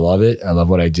I love it. I love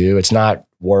what I do. It's not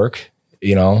work,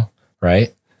 you know,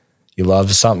 right? You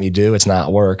love something you do, it's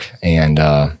not work. And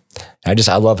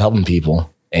I love helping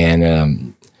people.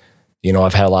 And, you know,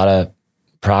 I've had a lot of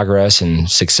progress and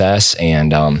success.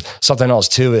 And something else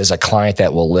too is a client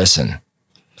that will listen.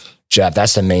 Jeff,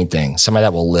 that's the main thing. Somebody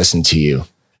that will listen to you.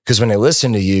 Because when they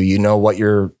listen to you, you know what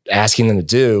you're asking them to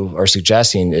do or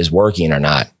suggesting is working or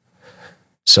not.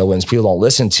 So when people don't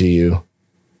listen to you,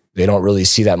 they don't really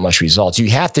see that much results. You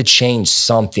have to change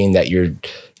something that you're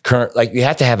you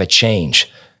have to have a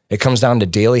change. It comes down to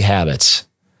daily habits.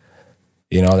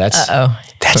 You know, that's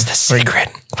the secret.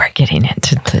 We're getting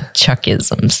into the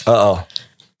Chuckisms.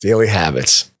 Daily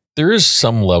habits. There is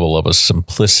some level of a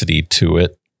simplicity to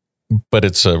it, but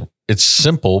it's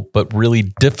simple, but really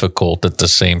difficult at the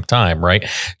same time, right?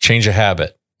 Change a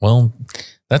habit. Well,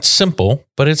 that's simple,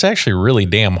 but it's actually really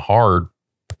damn hard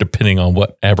depending on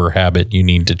whatever habit you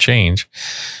need to change.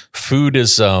 Food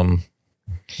is a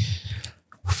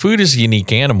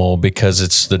unique animal because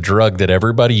it's the drug that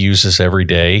everybody uses every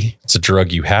day. It's a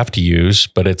drug you have to use,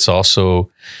 but it's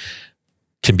also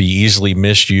can be easily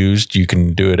misused. You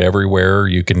can do it everywhere.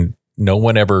 You can't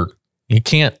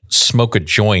smoke a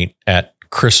joint at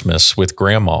Christmas with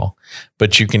grandma,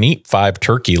 but you can eat 5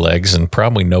 turkey legs and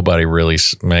probably nobody really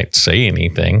might say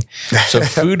anything. So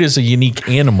food is a unique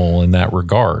animal in that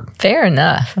regard. Fair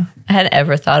enough. I hadn't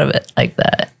ever thought of it like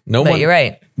that. But you're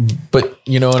right. But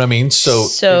you know what I mean?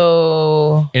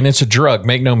 So and it's a drug.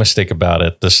 Make no mistake about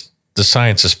it. The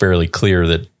science is fairly clear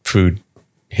that food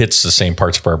hits the same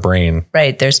parts of our brain.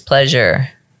 Right. There's pleasure.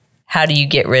 How do you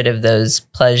get rid of those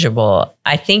pleasurable?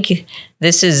 I think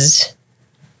this is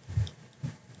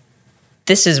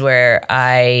where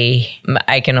I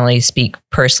can only speak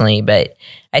personally, but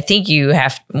I think you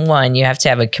have to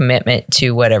have a commitment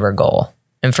to whatever goal.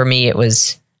 And for me, it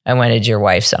was, I wanted your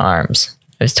wife's arms.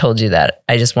 I was told you that.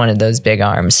 I just wanted those big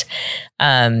arms.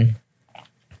 And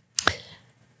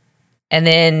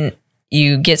then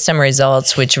you get some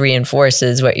results, which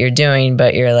reinforces what you're doing,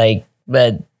 but you're like,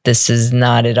 but this is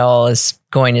not at all as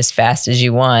going as fast as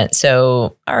you want.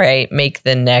 So, all right, make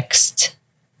the next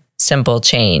simple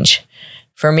change.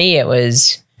 For me, it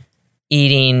was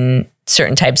eating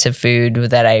certain types of food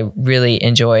that I really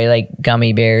enjoy, like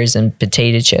gummy bears and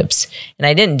potato chips. And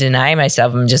I didn't deny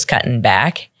myself. I'm just cutting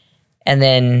back. And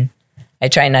then I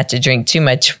try not to drink too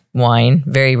much wine,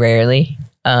 very rarely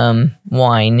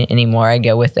wine anymore. I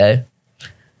go with a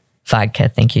vodka.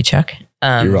 Thank you, Chuck.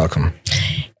 You're welcome.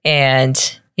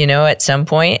 And, you know, at some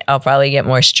point, I'll probably get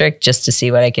more strict just to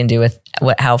see what I can do with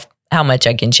how much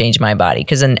I can change my body.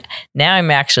 Because now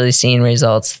I'm actually seeing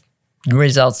results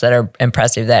that are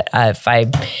impressive, that if I,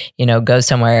 go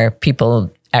somewhere,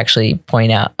 people actually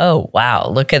point out, oh, wow,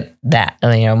 look at that.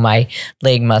 My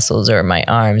leg muscles or my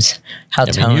arms, how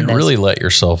toned. You'd really let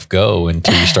yourself go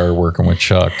until you started working with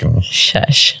Chuck.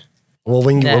 Shush. Well,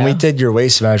 when we did your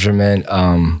waist measurement,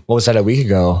 what was that, a week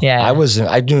ago? Yeah.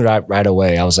 I knew right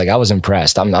away. I was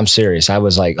impressed. I'm serious. I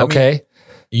was like, okay.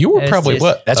 You were probably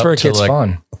that's where it gets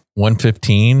fun.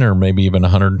 115 or maybe even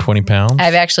 120 pounds.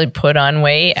 I've actually put on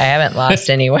weight. I haven't lost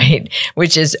any weight,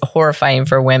 which is horrifying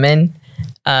for women.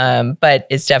 But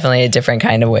it's definitely a different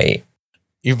kind of weight.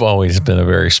 You've always been a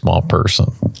very small person.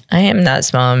 I am not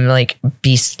small. I'm like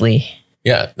beastly.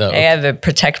 Yeah. No. I have to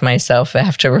protect myself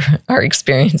after our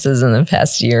experiences in the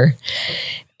past year.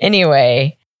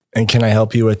 Anyway. And can I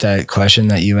help you with that question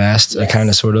that you asked? Yes. Kind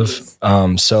of, sort of.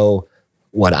 So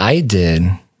what I did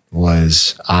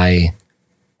was I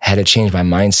had to change my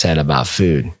mindset about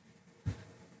food.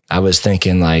 I was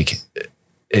thinking like,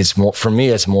 it's more for me,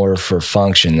 it's more for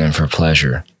function than for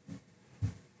pleasure.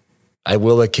 I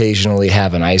will occasionally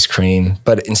have an ice cream,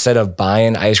 but instead of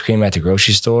buying ice cream at the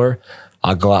grocery store,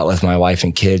 I'll go out with my wife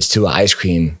and kids to an ice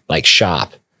cream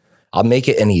shop. I'll make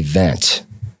it an event.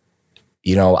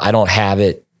 I don't have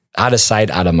it out of sight,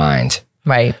 out of mind.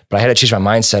 Right. But I had to change my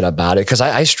mindset about it because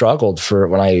I struggled for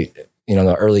when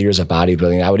the early years of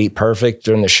bodybuilding. I would eat perfect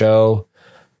during the show.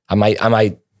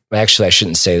 Actually, I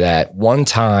shouldn't say that. One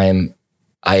time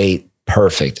I ate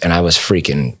perfect and I was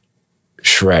freaking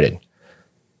shredded.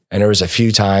 And there was a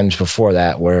few times before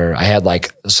that where I had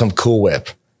some Cool Whip.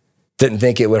 Didn't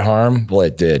think it would harm. Well,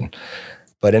 it did.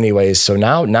 But anyways, so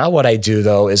now what I do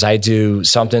though is I do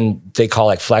something they call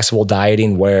like flexible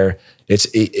dieting, where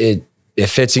it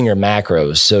fits in your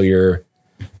macros. So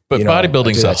but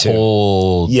bodybuilding's a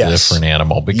whole different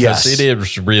animal, because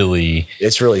it's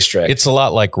really strict. It's a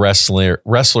lot like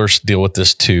wrestlers deal with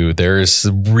this too. There is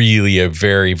really a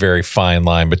very, very fine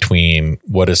line between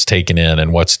what is taken in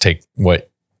and what's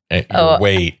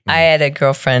weight. I had a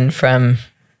girlfriend from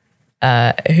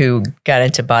who got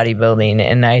into bodybuilding,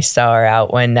 and I saw her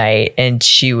out one night and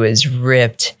she was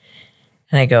ripped.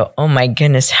 And I go, "Oh my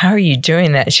goodness, how are you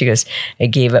doing that?" She goes, "I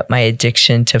gave up my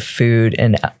addiction to food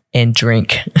and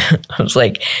drink." I was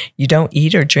like, "You don't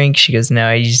eat or drink?" She goes, "No,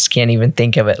 I just can't even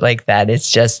think of it like that. It's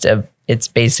just it's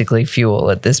basically fuel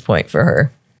at this point for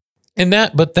her." And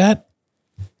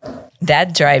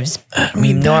that drives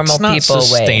normal people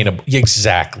sustainable. away.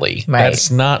 Exactly. Right.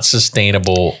 That's not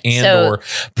sustainable or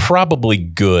probably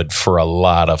good for a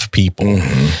lot of people,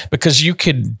 because you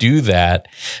could do that.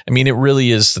 I mean, it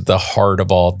really is the heart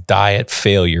of all diet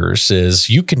failures is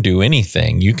you can do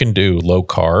anything. You can do low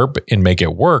carb and make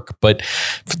it work, but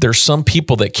there's some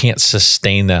people that can't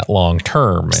sustain that long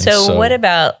term. And so what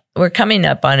about, we're coming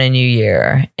up on a new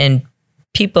year and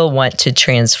people want to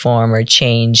transform or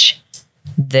change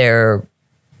their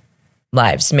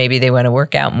lives. Maybe they want to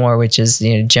work out more, which is,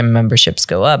 gym memberships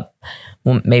go up.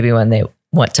 Maybe when they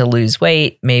want to lose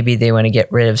weight, maybe they want to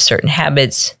get rid of certain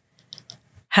habits.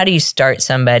 How do you start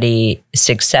somebody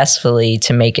successfully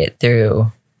to make it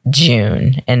through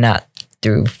June and not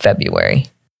through February?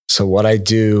 So what I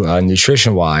do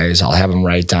nutrition wise, I'll have them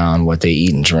write down what they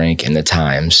eat and drink and the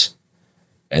times.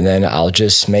 And then I'll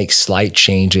just make slight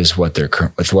changes with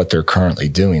what they're currently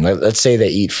doing. Let's say they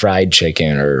eat fried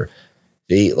chicken, or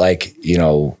they eat like,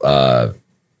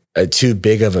 too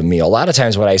big of a meal. A lot of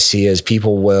times what I see is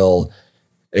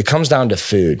it comes down to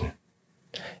food.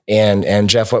 And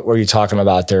Jeff, what were you talking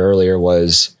about there earlier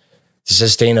was the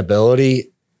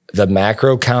sustainability, the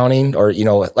macro counting, or,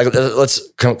 let's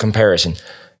comparison.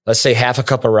 Let's say half a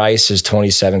cup of rice is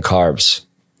 27 grams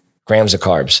of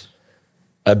carbs.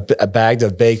 A bag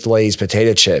of baked Lay's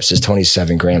potato chips is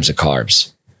 27 grams of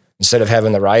carbs. Instead of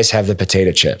having the rice, have the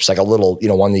potato chips, like a little,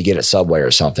 one that you get at Subway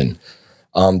or something.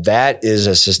 That is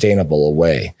a sustainable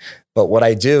way. But what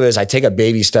I do is I take a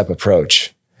baby step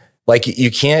approach. Like you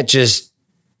can't just,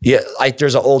 like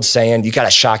there's an old saying, you got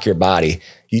to shock your body.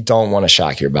 You don't want to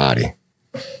shock your body.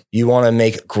 You want to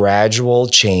make gradual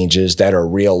changes that are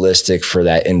realistic for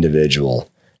that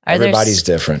individual. Everybody's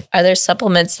different. Are there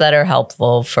supplements that are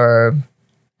helpful for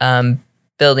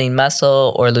building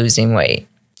muscle or losing weight?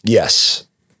 Yes.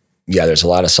 Yeah, there's a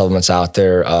lot of supplements out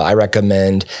there. I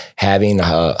recommend having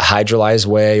a hydrolyzed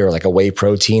whey or like a whey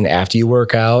protein after you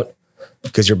work out,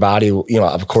 because your body,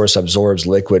 of course, absorbs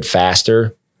liquid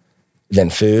faster than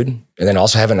food. And then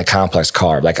also having a complex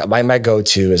carb. Like my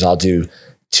go-to is I'll do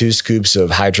 2 scoops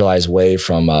of hydrolyzed whey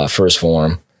from First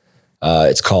Form.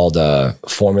 It's called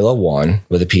Formula One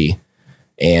with a P.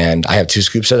 And I have 2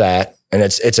 scoops of that. And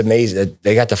it's amazing.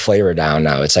 They got the flavor down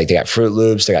now. It's like they got Fruit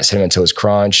Loops, they got Cinnamon Toast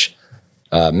Crunch,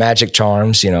 Magic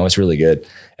Charms, it's really good.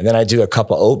 And then I do a cup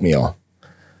of oatmeal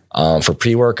for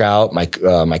pre-workout. My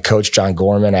coach, John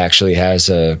Gorman, actually has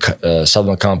a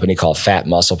supplement company called Fat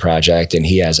Muscle Project, and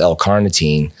he has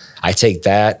L-carnitine. I take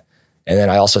that, and then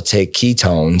I also take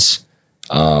ketones,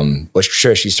 which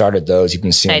Trish, you started those. You've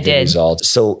been seeing good results.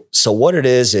 So what it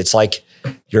is, it's like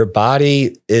your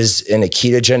body is in a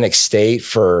ketogenic state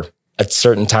for a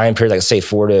certain time period, like say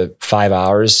 4 to 5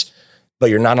 hours, but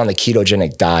you're not on the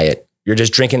ketogenic diet. You're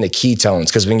just drinking the ketones,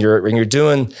 because when you're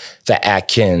doing the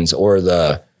Atkins or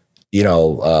the,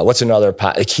 what's another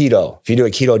the keto? If you do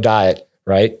a keto diet,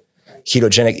 right?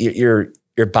 Ketogenic,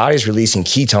 your body's releasing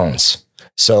ketones.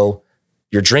 So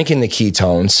you're drinking the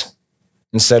ketones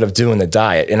instead of doing the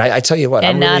diet. And I tell you what,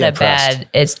 and I'm really impressed.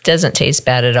 It doesn't taste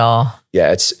bad at all.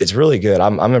 Yeah, it's really good.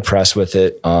 I'm impressed with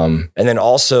it. And then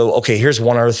also, okay, here's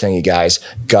one other thing, you guys,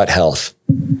 gut health.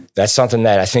 That's something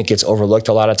that I think gets overlooked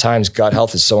a lot of times. Gut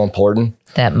health is so important.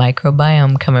 That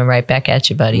microbiome coming right back at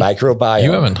you, buddy. Microbiome.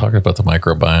 You haven't talked about the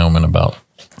microbiome in about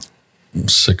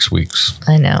 6 weeks.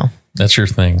 I know. That's your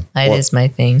thing. It is my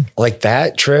thing. Like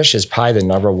that, Trish, is probably the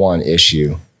number one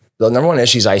issue. The number one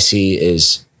issues I see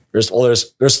is there's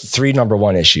 3 number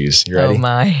one issues. You ready? Oh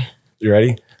my. You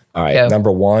ready? All right. Go.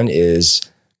 Number 1 is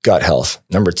gut health.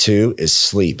 Number 2 is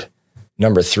sleep.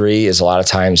 Number 3 is a lot of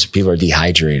times people are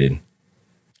dehydrated.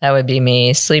 That would be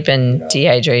me. Sleep and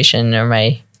dehydration are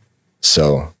my...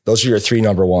 So those are your 3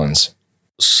 number ones.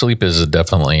 Sleep is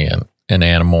definitely an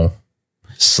animal.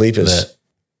 Sleep is...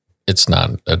 It's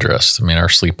not addressed. I mean, our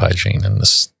sleep hygiene in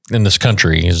this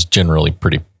country is generally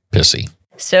pretty pissy.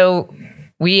 So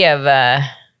We have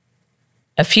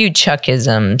a few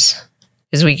Chuckisms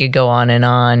because we could go on and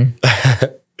on.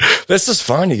 This is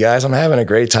fun, you guys. I'm having a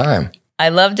great time. I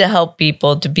love to help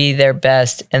people to be their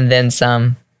best and then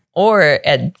some. Or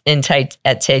at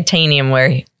Titanium,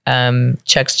 where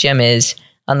Chuck's gym is,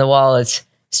 on the wall, it's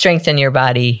strengthen your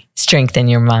body, strengthen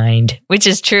your mind, which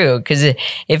is true. Because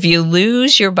if you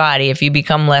lose your body, if you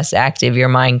become less active, your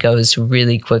mind goes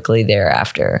really quickly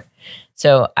thereafter.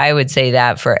 So I would say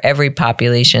that for every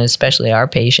population, especially our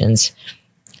patients,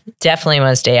 definitely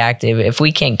want to stay active. If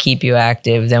we can't keep you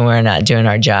active, then we're not doing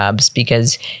our jobs,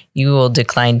 because you will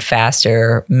decline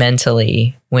faster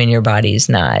mentally when your body's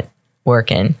not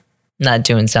working, not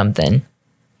doing something.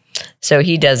 So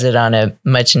he does it on a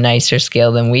much nicer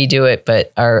scale than we do it,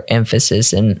 but our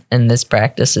emphasis in this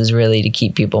practice is really to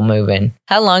keep people moving.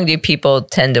 How long do people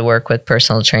tend to work with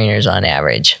personal trainers on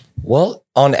average? Well,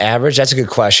 on average, that's a good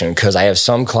question, because I have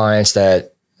some clients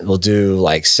that will do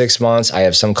like 6 months. I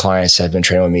have some clients that have been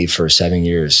training with me for 7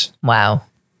 years. Wow.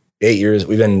 8 years.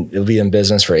 We'll be in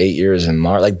business for 8 years in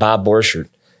March. Like Bob Borchert.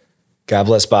 God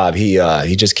bless Bob. He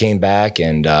just came back,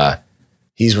 and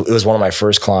it was one of my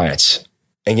first clients.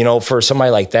 And, you know, for somebody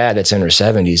like that that's in her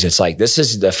 70s, it's like, this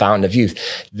is the fountain of youth.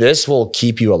 This will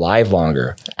keep you alive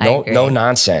longer. No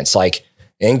nonsense. Like,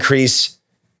 increase,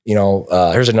 you know,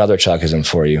 here's another Chuckism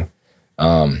for you.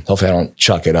 Hopefully I don't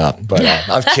chuck it up, but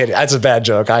I'm kidding. That's a bad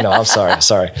joke. I know. I'm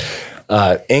sorry.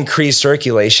 Increase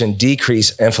circulation,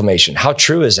 decrease inflammation. How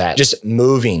true is that? Just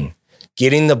moving,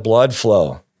 getting the blood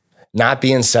flow, not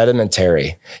being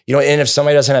sedimentary. You know, and if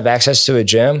somebody doesn't have access to a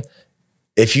gym,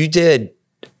 if you did,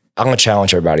 I'm going to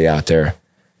challenge everybody out there.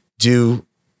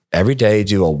 Every day,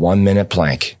 do a 1 minute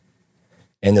plank.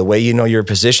 And the way you know your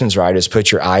position's right is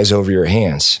put your eyes over your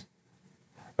hands.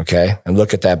 Okay? And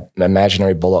look at that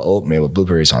imaginary bowl of oatmeal with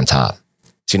blueberries on top.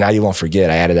 See, now you won't forget.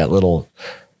 I added that little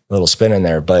spin in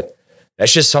there, but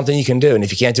that's just something you can do. And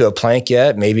if you can't do a plank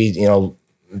yet, maybe, you know,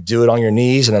 do it on your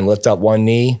knees and then lift up one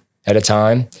knee at a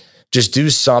time. Just do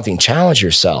something. Challenge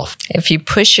yourself. If you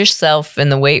push yourself in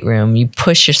the weight room, you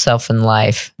push yourself in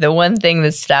life. The one thing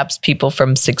that stops people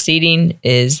from succeeding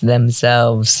is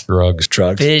themselves. Drugs.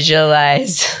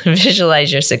 Visualize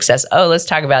your success. Oh, let's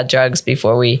talk about drugs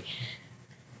before we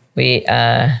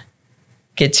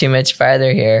get too much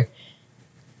farther here.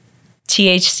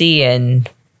 THC and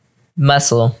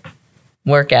muscle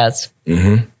workouts.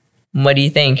 Mm-hmm. What do you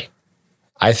think?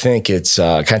 I think it's,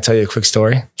 can I tell you a quick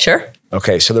story? Sure.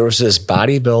 Okay, so there was this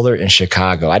bodybuilder in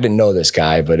Chicago. I didn't know this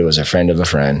guy, but it was a friend of a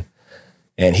friend.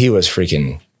 And he was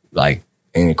freaking like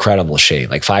in incredible shape,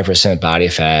 like 5% body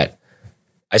fat.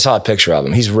 I saw a picture of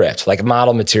him. He's ripped, like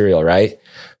model material, right?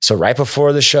 So right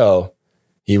before the show,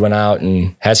 he went out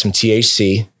and had some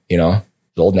THC, you know,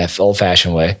 the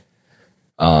old-fashioned way.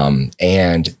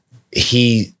 And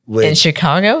he would... In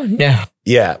Chicago? No.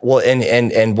 Yeah. Well,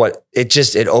 and what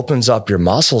it opens up your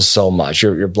muscles so much,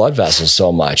 your blood vessels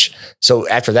so much. So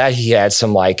after that, he had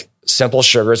some like simple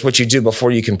sugars, which you do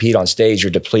before you compete on stage. You're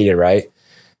depleted, right?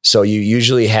 So you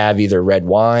usually have either red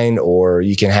wine or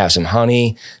you can have some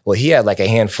honey. Well, he had like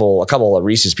a couple of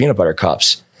Reese's peanut butter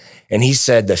cups. And he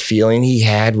said the feeling he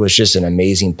had was just an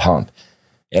amazing pump.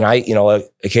 And I, you know,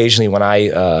 occasionally when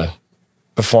I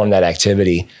perform that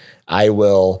activity, I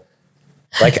will...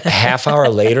 like a half hour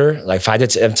later, like 5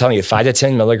 to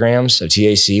 10 milligrams of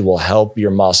THC will help your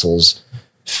muscles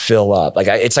fill up. Like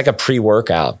it's like a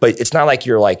pre-workout, but it's not like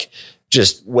you're like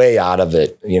just way out of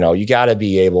it. You know, you got to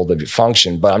be able to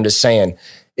function, but I'm just saying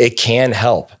it can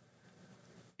help.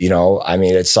 You know, I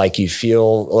mean, it's like you feel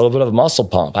a little bit of a muscle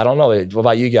pump. I don't know. What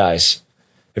about you guys?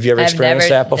 Have you ever experienced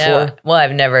that before? No. Well,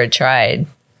 I've never tried.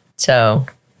 So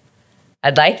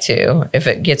I'd like to, if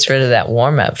it gets rid of that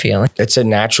warm-up feeling. It's a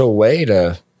natural way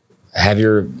to have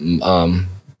your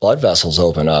blood vessels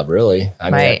open up, really. I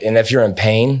mean, right. And if you're in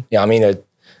pain, you know, I mean, a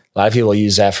lot of people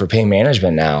use that for pain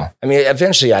management now. I mean,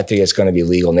 eventually I think it's going to be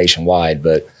legal nationwide,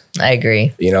 but I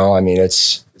agree. You know, I mean,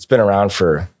 it's been around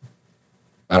for,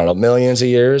 I don't know, millions of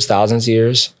years, thousands of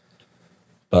years.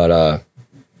 But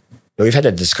we've had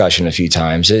that discussion a few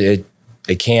times.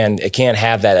 It can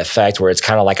have that effect where it's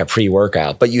kind of like a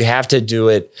pre-workout, but you have to do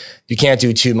it. You can't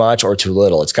do too much or too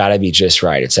little. It's got to be just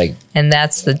right. It's like, and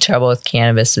that's the trouble with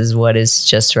cannabis, is what is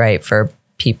just right for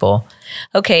people.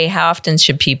 Okay, how often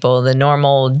should people, the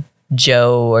normal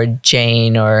Joe or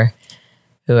Jane or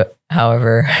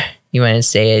however you want to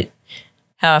say it,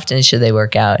 how often should they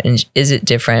work out? And is it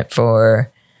different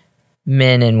for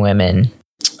men and women?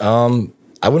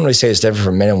 I wouldn't really say it's different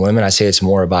for men and women. I say it's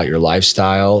more about your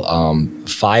lifestyle.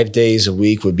 5 days a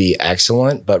week would be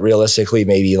excellent, but realistically,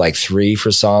 maybe like 3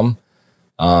 for some.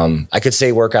 I could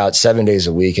say work out 7 days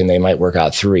a week and they might work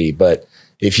out 3, but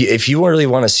If you really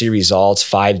want to see results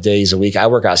 5 days a week, I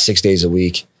work out 6 days a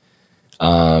week.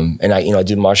 And I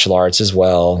do martial arts as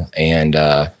well. And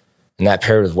that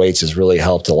paired with weights has really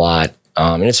helped a lot.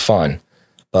 And it's fun.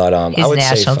 But he's I would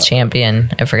national say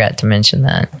champion. I forgot to mention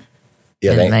that.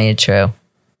 Yeah,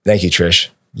 thank you, Trish.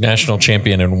 National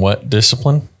champion in what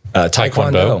discipline?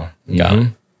 Taekwondo.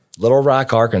 Mm-hmm. Little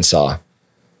Rock, Arkansas.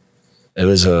 It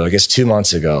was, I guess, 2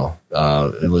 months ago.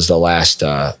 It was the last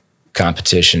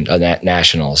competition,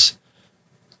 nationals.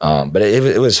 But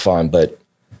it was fun. But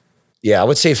yeah, I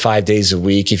would say 5 days a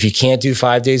week. If you can't do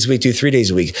 5 days a week, do 3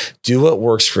 days a week. Do what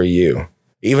works for you.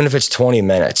 Even if it's 20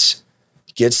 minutes,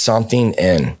 get something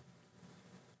in.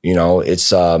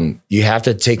 It's you have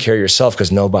to take care of yourself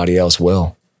because nobody else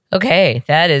will. Okay,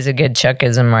 that is a good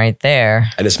Chuckism right there.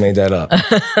 I just made that up.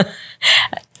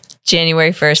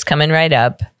 January 1st coming right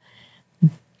up.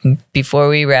 Before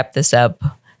we wrap this up,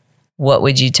 what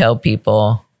would you tell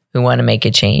people who want to make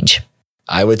a change?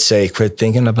 I would say quit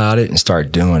thinking about it and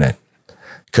start doing it.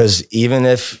 Because even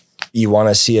if you want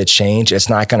to see a change, it's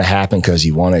not going to happen because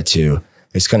you want it to.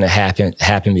 It's going to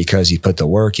happen because you put the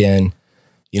work in.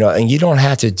 And you don't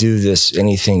have to do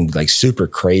anything like super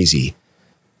crazy.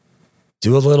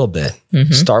 Do a little bit.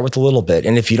 Mm-hmm. Start with a little bit.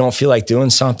 And if you don't feel like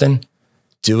doing something,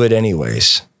 do it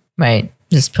anyways. Right.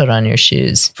 Just put on your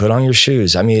shoes. Put on your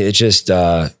shoes. I mean, it just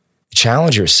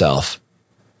challenge yourself.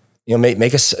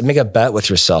 Make a bet with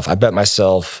yourself. I bet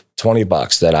myself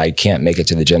 $20 that I can't make it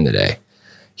to the gym today.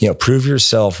 Prove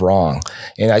yourself wrong.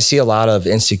 And I see a lot of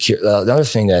insecure. Another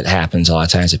thing that happens a lot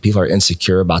of times is people are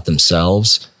insecure about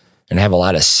themselves and have a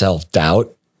lot of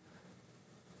self-doubt.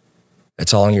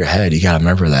 It's all in your head. You got to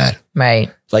remember that.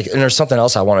 Right. And there's something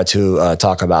else I wanted to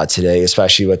talk about today,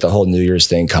 especially with the whole New Year's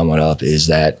thing coming up, is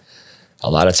that a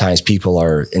lot of times people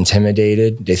are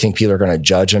intimidated. They think people are going to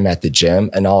judge them at the gym.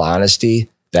 In all honesty,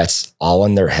 that's all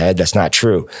in their head. That's not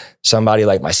true. Somebody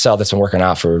like myself that's been working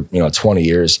out for 20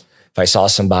 years, if I saw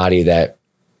somebody that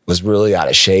was really out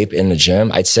of shape in the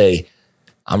gym, I'd say,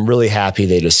 I'm really happy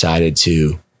they decided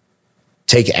to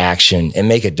take action and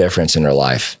make a difference in their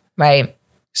life. Right.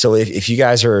 So if you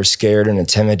guys are scared and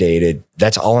intimidated,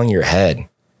 that's all in your head.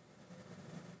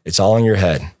 It's all in your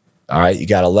head. All right. You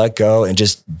got to let go and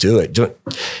just do it.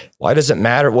 Why does it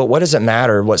matter? What does it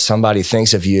matter what somebody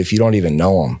thinks of you if you don't even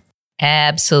know them?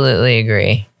 Absolutely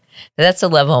agree. That's a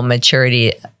level of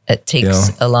maturity it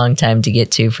takes a long time to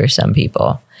get to for some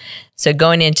people. So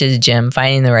going into the gym,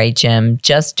 finding the right gym,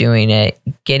 just doing it,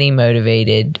 getting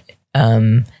motivated,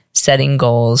 setting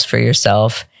goals for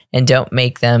yourself, and don't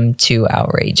make them too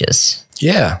outrageous.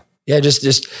 Yeah.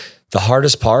 Just the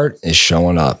hardest part is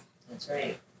showing up. That's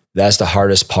right. That's the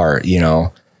hardest part,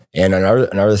 And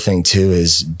another thing too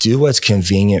is do what's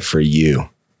convenient for you.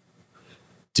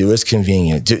 Do what's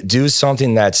convenient. Do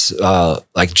something that's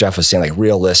like Jeff was saying, like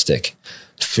realistic,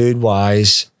 food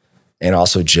wise, and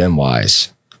also gym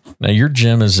wise. Now your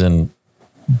gym is in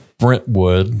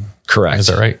Brentwood. Correct. Is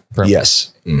that right? Brentwood.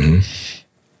 Yes. Mm-hmm.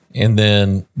 And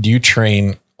then do you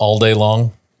train all day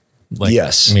long?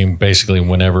 Yes. I mean, basically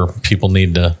whenever people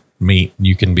need to meet,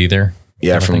 you can be there.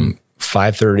 Yeah. From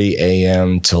 5:30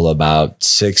 a.m. till about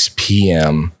 6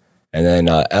 p.m. And then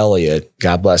Elliot,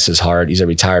 God bless his heart, he's a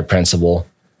retired principal.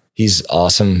 He's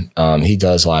awesome. He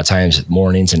does a lot of times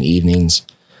mornings and evenings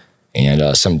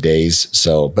and some days.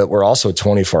 So, but we're also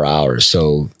 24 hours.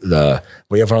 So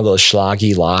we have one of those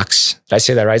Schlage locks. Did I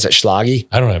say that right? Is that Schlage?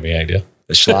 I don't have any idea.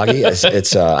 The Schlage.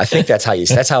 It's I think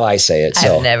that's how I say it.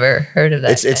 So I've never heard of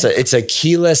that. It's a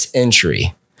keyless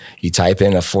entry. You type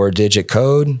in a 4-digit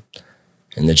code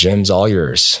and the gym's all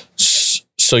yours.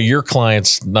 So your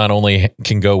clients not only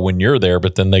can go when you're there,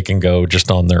 but then they can go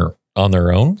just on their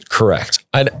own? Correct.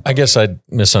 I guess I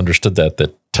misunderstood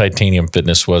that Titanium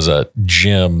Fitness was a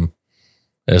gym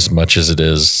as much as it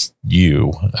is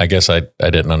you. I guess I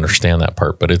didn't understand that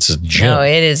part, but it's a gym. No,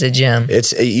 it is a gym.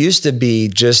 It used to be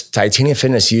just Titanium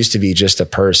Fitness used to be just a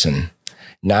person.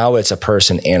 Now it's a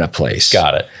person and a place.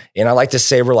 Got it. And I like to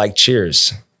say we're like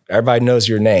Cheers. Everybody knows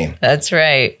your name. That's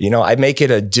right. I make it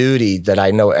a duty that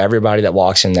I know everybody that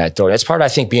walks in that door. That's part of, I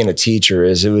think, being a teacher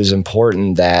is it was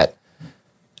important that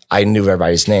I knew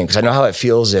everybody's name because I know how it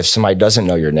feels if somebody doesn't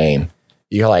know your name.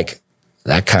 You're like,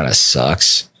 that kind of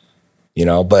sucks,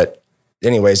 but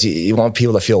anyways, you want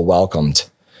people to feel welcomed.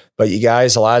 But you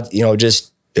guys,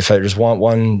 just if I just want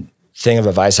one thing of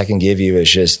advice I can give you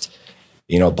is just,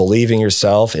 believe in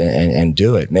yourself and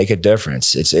do it. Make a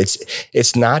difference.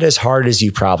 It's not as hard as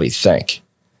you probably think.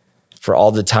 For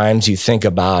all the times you think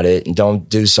about it and don't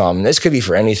do something, this could be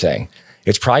for anything.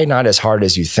 It's probably not as hard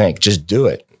as you think. Just do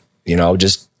it.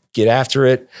 Just get after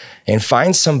it and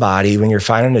find somebody when you're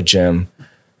finding a gym.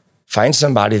 find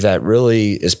somebody that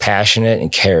really is passionate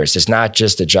and cares. It's not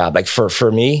just a job. Like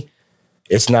for me,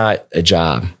 it's not a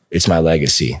job. It's my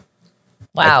legacy.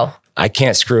 Wow. I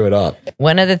can't screw it up.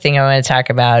 One other thing I want to talk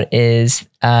about is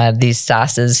these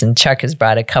sauces, and Chuck has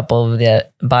brought a couple of the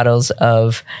bottles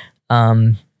of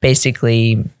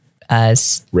basically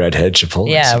Redhead Chipotle.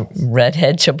 Yeah,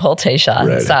 Redhead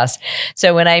Chipotle sauce.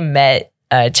 So when I met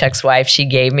Chuck's wife, she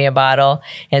gave me a bottle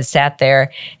and sat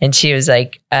there, and she was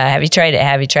like, have you tried it?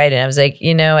 Have you tried it? And I was like,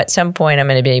 at some point I'm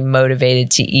going to be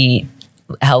motivated to eat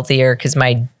healthier, because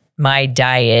my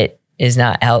diet is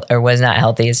not was not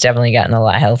healthy. It's definitely gotten a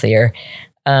lot healthier.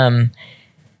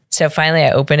 So finally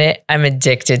I open it. I'm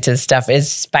addicted to stuff. It's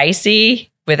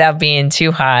spicy without being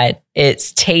too hot.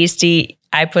 It's tasty.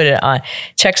 I put it on.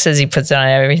 Chuck says he puts it on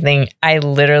everything. I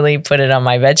literally put it on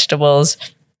my vegetables.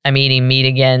 I'm eating meat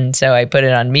again, so I put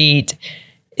it on meat.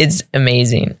 It's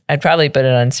amazing. I'd probably put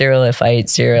it on cereal if I ate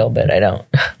cereal, but I don't.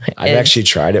 I've actually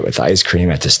tried it with ice cream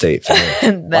at the state fair.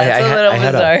 That's a little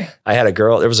bizarre. I had a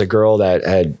girl. There was a girl that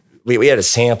had. We had a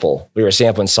sample. We were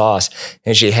sampling sauce,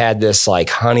 and she had this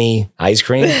like honey ice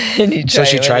cream. So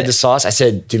she tried the sauce. I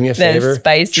said, "Do me a favor,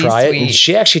 spicy, try sweet. it." And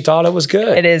she actually thought it was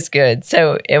good. It is good.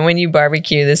 So, and when you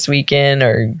barbecue this weekend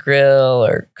or grill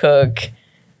or cook,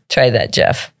 try that,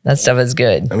 Jeff. That stuff is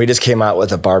good. And we just came out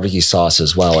with a barbecue sauce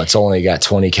as well. It's only got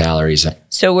 20 calories.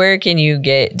 So where can you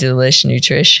get Delish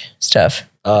Nutrish stuff?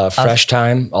 Fresh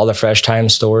Time, all the Fresh Time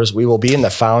stores. We will be in the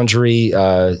Foundry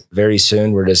very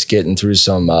soon. We're just getting through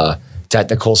some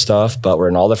technical stuff, but we're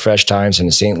in all the Fresh Times in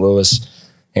the St. Louis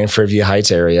and Fairview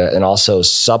Heights area, and also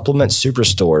Supplement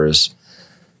Superstores.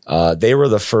 They were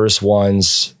the first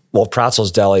ones. Well,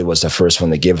 Pratzel's Deli was the first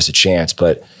one that gave us a chance,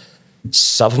 but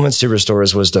Supplement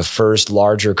Superstores was the first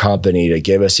larger company to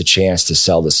give us a chance to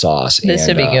sell the sauce. This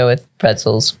would be good with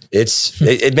pretzels.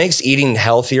 It makes eating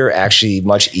healthier actually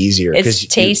much easier. It's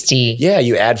tasty.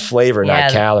 You add flavor,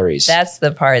 not calories. That's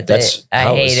the part that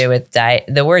I hated with diet.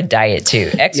 The word diet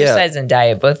too. Exercise and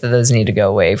diet, both of those need to go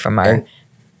away from our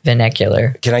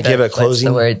vernacular. Can I give a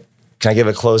closing? Can I give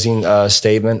a closing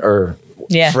statement or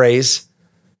phrase?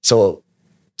 So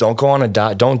don't go on a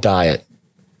diet. Don't diet.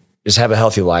 Just have a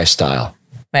healthy lifestyle.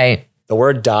 Right. The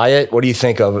word diet, what do you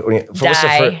think of?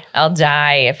 I'll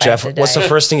die if Jeff, I have to die. What's the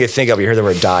first thing you think of? You hear the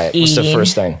word diet. Eating. What's the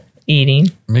first thing? Eating.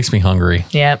 It makes me hungry.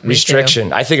 Yeah.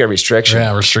 Restriction. I think a restriction.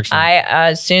 Yeah, restriction.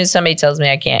 As soon as somebody tells me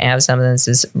I can't have something, this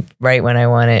is right when I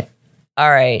want it.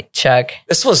 All right, Chuck.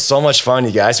 This was so much fun,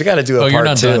 you guys. We got to do a part you're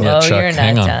not 2. done yet, Chuck. You're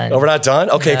Hang not on. done. Oh, we're not done?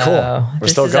 Okay, No. cool. We're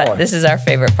still going. This is our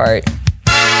favorite part.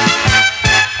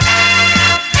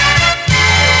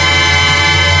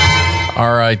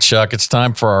 All right, Chuck, it's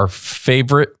time for our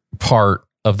favorite part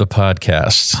of the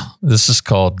podcast. This is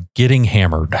called Getting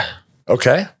Hammered.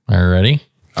 Okay. Are you ready?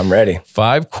 I'm ready.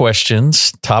 5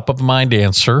 questions, top of mind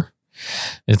answer.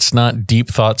 It's not deep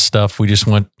thought stuff. We just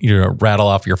want you to rattle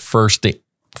off your first thing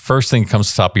that comes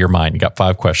to the top of your mind. You got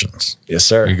 5 questions. Yes,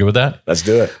 sir. You good with that? Let's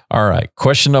do it. All right.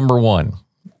 Question number 1.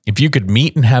 If you could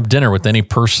meet and have dinner with any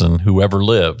person who ever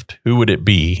lived, who would it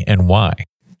be and why?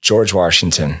 George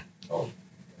Washington.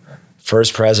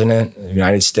 First president of the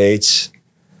United States.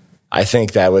 I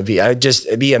think that would be,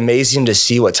 it'd be amazing to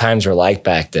see what times were like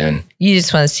back then. You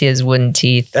just want to see his wooden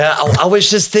teeth. I was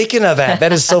just thinking of that.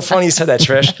 That is so funny you said that,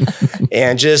 Trish.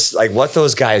 And just like what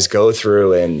those guys go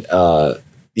through. And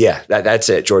that's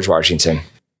it. George Washington.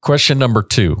 Question number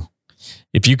 2.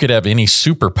 If you could have any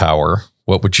superpower,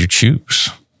 what would you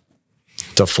choose?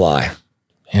 To fly.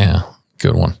 Yeah,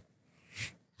 good one.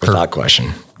 Without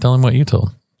question. Tell him what you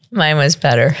told. Mine was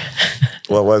better.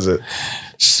 What was it?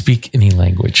 Speak any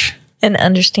language. And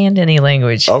understand any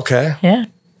language. Okay. Yeah.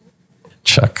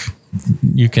 Chuck,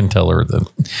 you can tell her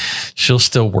that she'll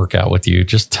still work out with you.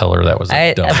 Just tell her that was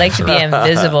a dumb I'd like to be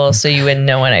invisible so you wouldn't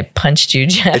know when I punched you,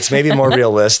 Jeff. It's maybe more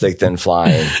realistic than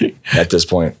flying at this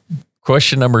point.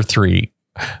 Question number 3.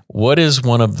 What is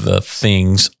one of the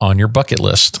things on your bucket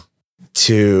list?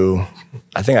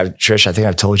 I think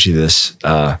I've told you this,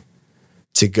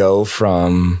 to go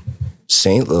from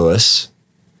St. Louis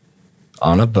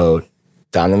on a boat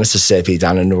down the Mississippi,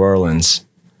 down to New Orleans,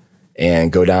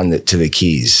 and go down to the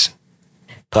Keys.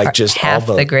 Like just half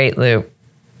all the Great Loop.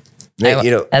 You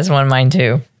know, That's one of mine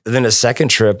too. then the second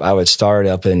trip, I would start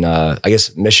up in,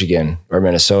 Michigan or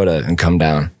Minnesota and come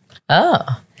down. Oh.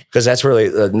 Because that's really,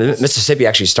 Mississippi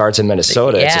actually starts in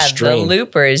Minnesota. It's a Yeah, the stream.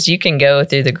 loopers, you can go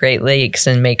through the Great Lakes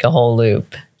and make a whole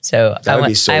loop. So That would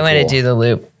be so I want to cool. do the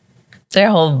loop. There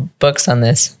are whole books on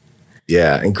this.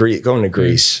 Yeah, and going to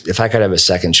Greece. If I could have a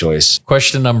second choice.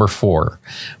 Question number 4.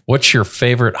 What's your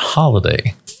favorite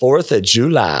holiday? 4th of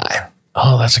July.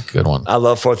 Oh, that's a good one. I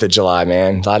love 4th of July,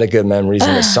 man. A lot of good memories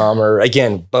in the summer.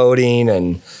 Again, boating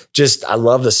and just, I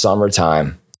love the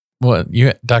summertime. What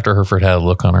Dr. Herford had a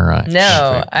look on her eye.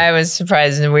 No, I was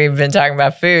surprised. And we've been talking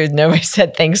about food. Nobody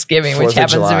said Thanksgiving, which 4th of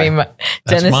happens July. to be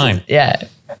That's mine. Yeah.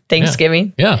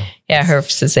 Thanksgiving. Yeah. Yeah.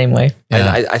 Herf's the same way.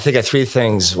 Yeah. I think of 3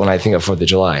 things when I think of 4th of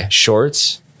July: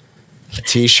 shorts,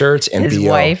 t-shirts, and His BO.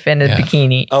 wife in a Yeah.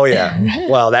 bikini. Oh yeah.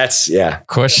 Well, that's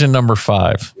Question number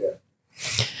 5.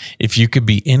 If you could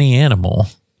be any animal,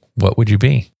 what would you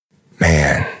be?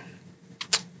 Man.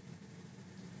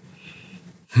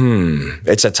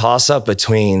 It's a toss-up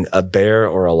between a bear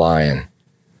or a lion.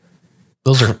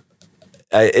 Those are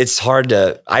It's hard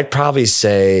to. I'd probably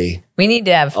say We need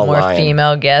to have more lion.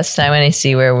 female guests. I want to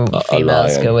see where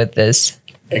females lion. go with this.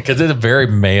 because it's a very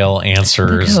male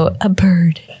answers. Go a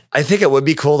bird. I think it would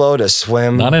be cool though to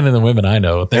swim. Not any of the women I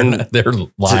know. They're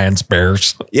lions,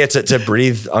 bears. Yeah, to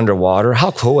breathe underwater.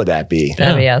 How cool would that be?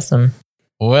 That'd be awesome.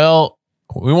 Well,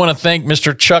 we want to thank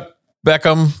Mr. Chuck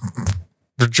Beckham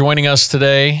for joining us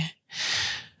today.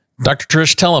 Dr.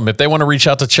 Trish, tell them if they want to reach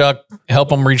out to Chuck, help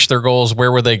them reach their goals,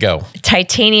 where would they go?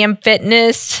 Titanium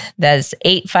Fitness. That's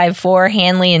 854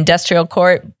 Hanley Industrial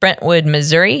Court, Brentwood,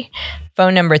 Missouri.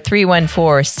 Phone number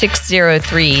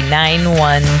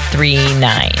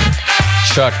 314-603-9139.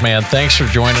 Chuck, man, thanks for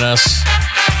joining us.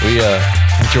 We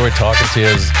enjoy talking to you.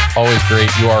 It's always great.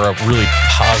 You are a really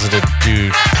positive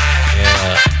dude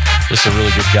and just a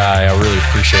really good guy. I really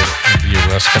appreciate it. You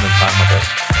spending time with us.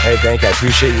 Hey, thank you. I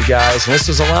appreciate you guys. And this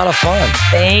was a lot of fun.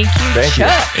 Thank you, Thank you.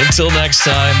 Chuck. Until next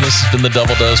time, this has been the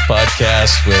Double Dose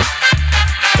Podcast with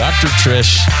Dr.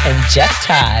 Trish And Jeff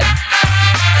Todd.